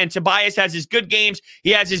young, and Tobias has his good games. He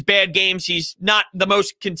has his bad games. He's not the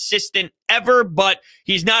most consistent ever, but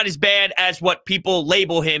he's not as bad as what people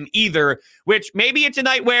label him either, which maybe it's a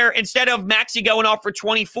night where instead of Maxey going off for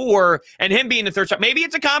 24 and him being the third star, maybe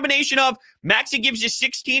it's a combination of Maxey gives you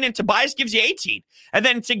 16 and Tobias gives you 18. And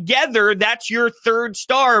then together, that's your third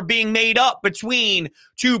star being made up between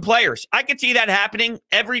two players. I could see that happening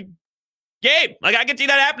every game. Like, I could see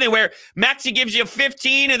that happening where Maxey gives you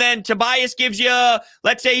 15 and then Tobias gives you,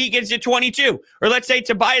 let's say he gives you 22. Or let's say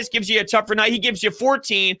Tobias gives you a tougher night. He gives you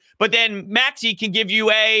 14, but then Maxey can give you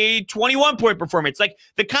a 21-point performance. Like,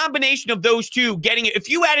 the combination of those two getting it, if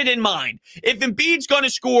you had it in mind, if Embiid's going to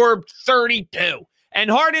score 32 and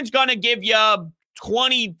Harden's going to give you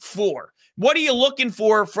 24, what are you looking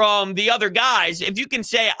for from the other guys? If you can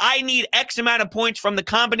say, I need X amount of points from the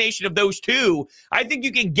combination of those two, I think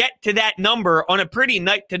you can get to that number on a pretty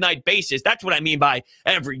night-to-night basis. That's what I mean by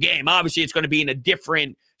every game. Obviously, it's going to be in a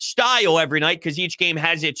different style every night because each game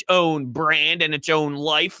has its own brand and its own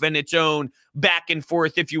life and its own back and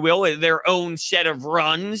forth, if you will, their own set of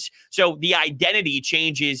runs. So the identity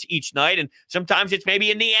changes each night. And sometimes it's maybe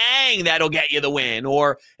a Niang that'll get you the win,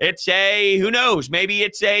 or it's a, who knows, maybe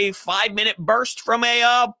it's a 5-minute burst from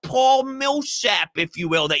a Paul Millsap, if you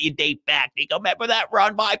will, that you date back. You remember that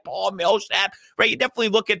run by Paul Millsap, right? You definitely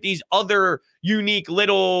look at these other unique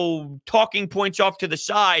little talking points off to the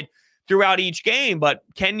side throughout each game, but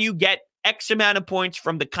can you get X amount of points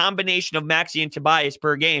from the combination of Maxey and Tobias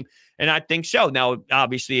per game? And I think so. Now,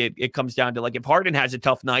 obviously, it comes down to, like, if Harden has a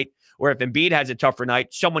tough night or if Embiid has a tougher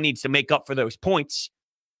night, someone needs to make up for those points.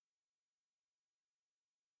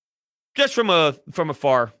 Just from a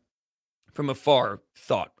far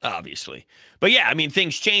thought, obviously. But yeah, I mean,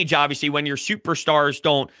 things change, obviously, when your superstars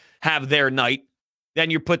don't have their night. Then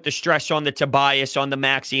you put the stress on the Tobias, on the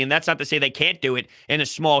Maxey, and that's not to say they can't do it in a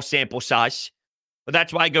small sample size. But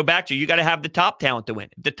that's why I go back to, you got to have the top talent to win.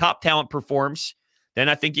 If the top talent performs, then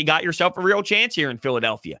I think you got yourself a real chance here in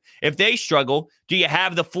Philadelphia. If they struggle, do you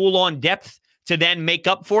have the full-on depth to then make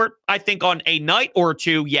up for it? I think on a night or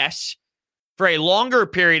two, yes. For a longer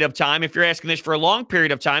period of time, if you're asking this for a long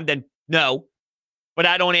period of time, then no. But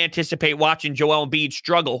I don't anticipate watching Joel Embiid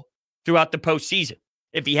struggle throughout the postseason.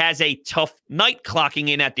 If he has a tough night clocking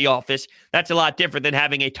in at the office, that's a lot different than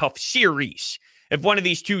having a tough series. If one of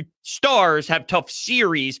these two stars have tough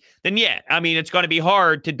series, then yeah, I mean, it's going to be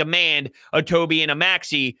hard to demand a Toby and a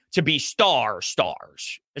Maxey to be stars,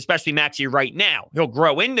 especially Maxey right now. He'll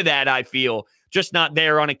grow into that, I feel, just not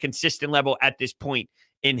there on a consistent level at this point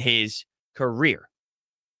in his career.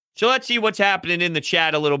 So let's see what's happening in the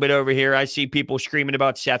chat a little bit over here. I see people screaming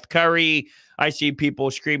about Seth Curry. I see people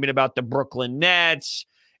screaming about the Brooklyn Nets.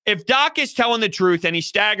 If Doc is telling the truth and he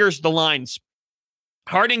staggers the lines,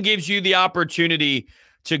 Harden gives you the opportunity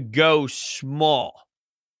to go small.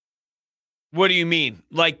 What do you mean?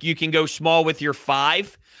 Like you can go small with your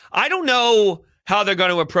 5? I don't know how they're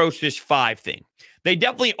going to approach this 5 thing. They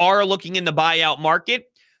definitely are looking in the buyout market.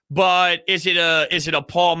 But is it a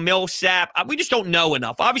Paul Millsap? We just don't know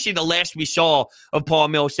enough. Obviously, the last we saw of Paul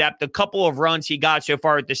Millsap, the couple of runs he got so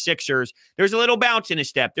far at the Sixers, there's a little bounce in his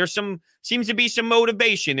step. Seems to be some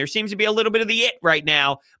motivation. There seems to be a little bit of the it right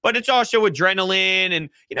now, but it's also adrenaline. And,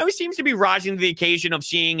 he seems to be rising to the occasion of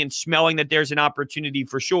seeing and smelling that there's an opportunity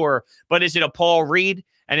for sure. But is it a Paul Reed?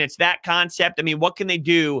 And it's that concept. I mean, what can they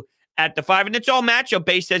do at the 5? And it's all matchup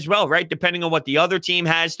based as well, right? Depending on what the other team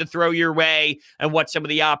has to throw your way and what some of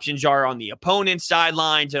the options are on the opponent's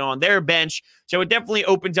sidelines and on their bench. So it definitely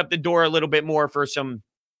opens up the door a little bit more for some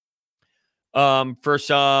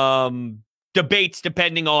debates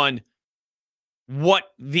depending on what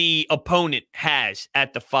the opponent has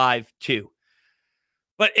at the 5-2.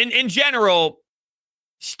 But in general,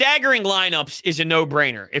 staggering lineups is a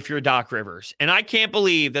no-brainer if you're Doc Rivers. And I can't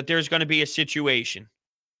believe that there's going to be a situation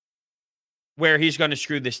where he's going to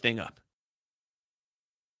screw this thing up.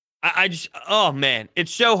 Oh man,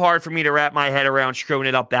 it's so hard for me to wrap my head around screwing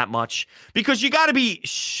it up that much because you got to be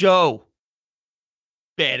so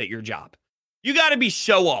bad at your job. You got to be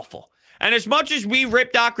so awful. And as much as we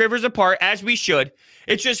rip Doc Rivers apart, as we should,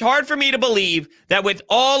 it's just hard for me to believe that with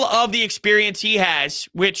all of the experience he has,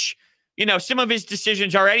 which, some of his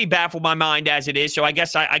decisions already baffle my mind as it is, so I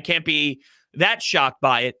guess I can't be that shocked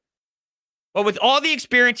by it. But with all the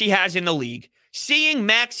experience he has in the league, seeing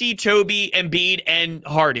Maxey, Toby, Embiid, and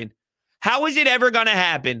Harden, how is it ever going to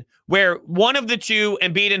happen where one of the two,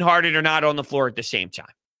 Embiid and Harden, are not on the floor at the same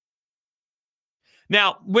time?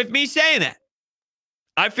 Now, with me saying that,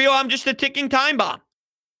 I feel I'm just a ticking time bomb.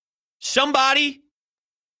 Somebody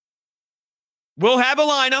will have a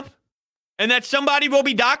lineup, and that somebody will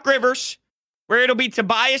be Doc Rivers, where it'll be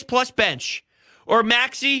Tobias plus bench. Or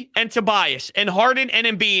Maxey and Tobias, and Harden and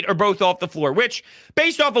Embiid are both off the floor, which,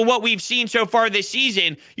 based off of what we've seen so far this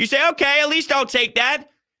season, you say, okay, at least I'll take that.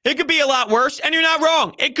 It could be a lot worse, and you're not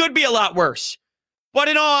wrong. It could be a lot worse. But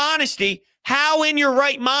in all honesty, how in your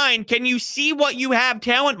right mind can you see what you have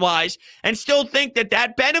talent-wise and still think that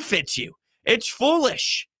that benefits you? It's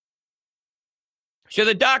foolish. So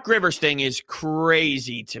the Doc Rivers thing is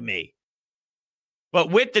crazy to me. But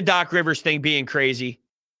with the Doc Rivers thing being crazy,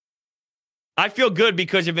 I feel good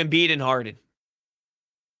because of Embiid and Harden.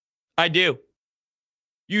 I do.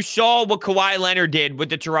 You saw what Kawhi Leonard did with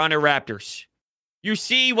the Toronto Raptors. You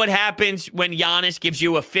see what happens when Giannis gives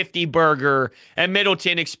you a 50 burger and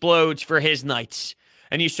Middleton explodes for his nights.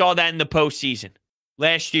 And you saw that in the postseason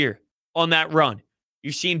last year on that run.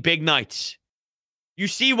 You've seen big nights. You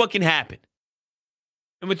see what can happen.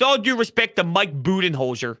 And with all due respect to Mike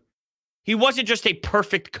Budenholzer, he wasn't just a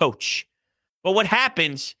perfect coach. But what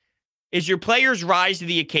happens is your players rise to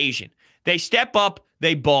the occasion. They step up,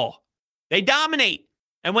 they ball. They dominate.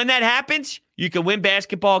 And when that happens, you can win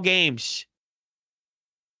basketball games.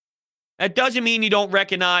 That doesn't mean you don't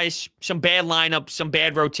recognize some bad lineups, some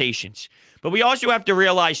bad rotations. But we also have to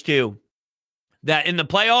realize, too, that in the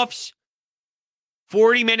playoffs,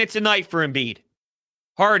 40 minutes a night for Embiid.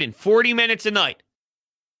 Harden, 40 minutes a night.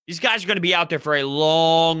 These guys are going to be out there for a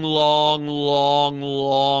long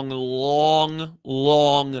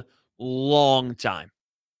time.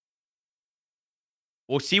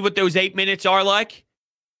 We'll see what those 8 minutes are like.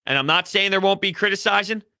 And I'm not saying there won't be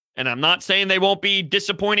criticizing. And I'm not saying they won't be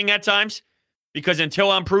disappointing at times. Because until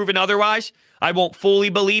I'm proven otherwise, I won't fully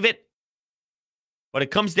believe it. But it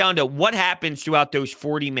comes down to what happens throughout those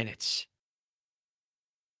 40 minutes.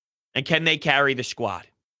 And can they carry the squad?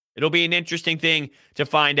 It'll be an interesting thing to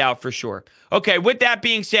find out for sure. Okay, with that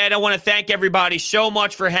being said, I want to thank everybody so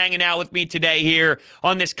much for hanging out with me today here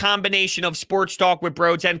on this combination of Sports Talk with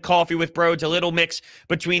Broads and Coffee with Broads, a little mix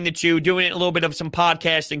between the two, doing it a little bit of some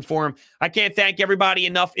podcasting for them. I can't thank everybody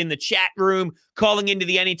enough in the chat room, calling into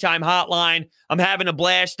the Anytime hotline. I'm having a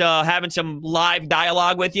blast having some live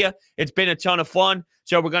dialogue with you. It's been a ton of fun.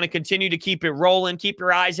 So we're going to continue to keep it rolling. Keep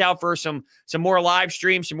your eyes out for some more live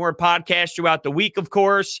streams, some more podcasts throughout the week, of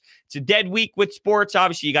course. It's a dead week with sports.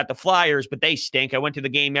 Obviously, you got the Flyers, but they stink. I went to the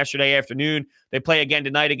game yesterday afternoon. They play again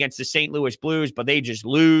tonight against the St. Louis Blues, but they just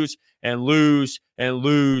lose and lose and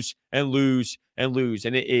lose and lose and lose,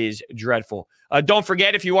 and it is dreadful. Don't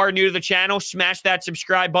forget, if you are new to the channel, smash that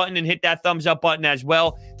subscribe button and hit that thumbs up button as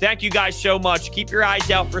well. Thank you guys so much. Keep your eyes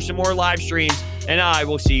out for some more live streams, and I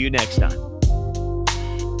will see you next time.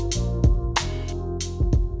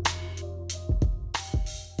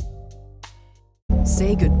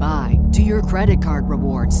 Say goodbye to your credit card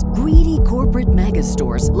rewards. Greedy corporate mega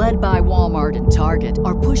stores, led by Walmart and Target,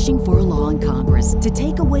 are pushing for a law in Congress to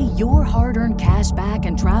take away your hard-earned cash back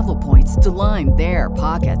and travel points to line their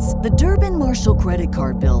pockets. The Durbin-Marshall credit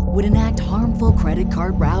card bill would enact harmful credit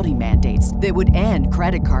card routing mandates that would end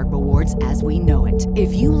credit card rewards as we know it.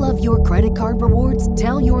 If you love your credit card rewards,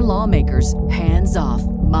 tell your lawmakers, hands off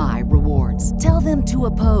my rewards. Tell them to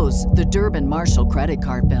oppose the Durbin-Marshall credit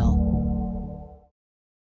card bill.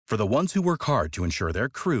 For the ones who work hard to ensure their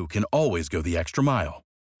crew can always go the extra mile,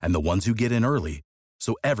 and the ones who get in early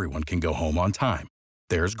so everyone can go home on time,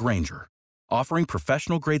 there's Grainger, offering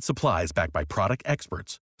professional-grade supplies backed by product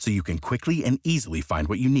experts so you can quickly and easily find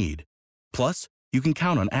what you need. Plus, you can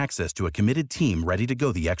count on access to a committed team ready to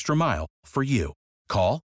go the extra mile for you.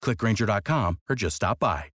 Call, click Grainger.com, or just stop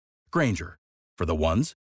by. Grainger, for the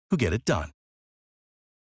ones who get it done.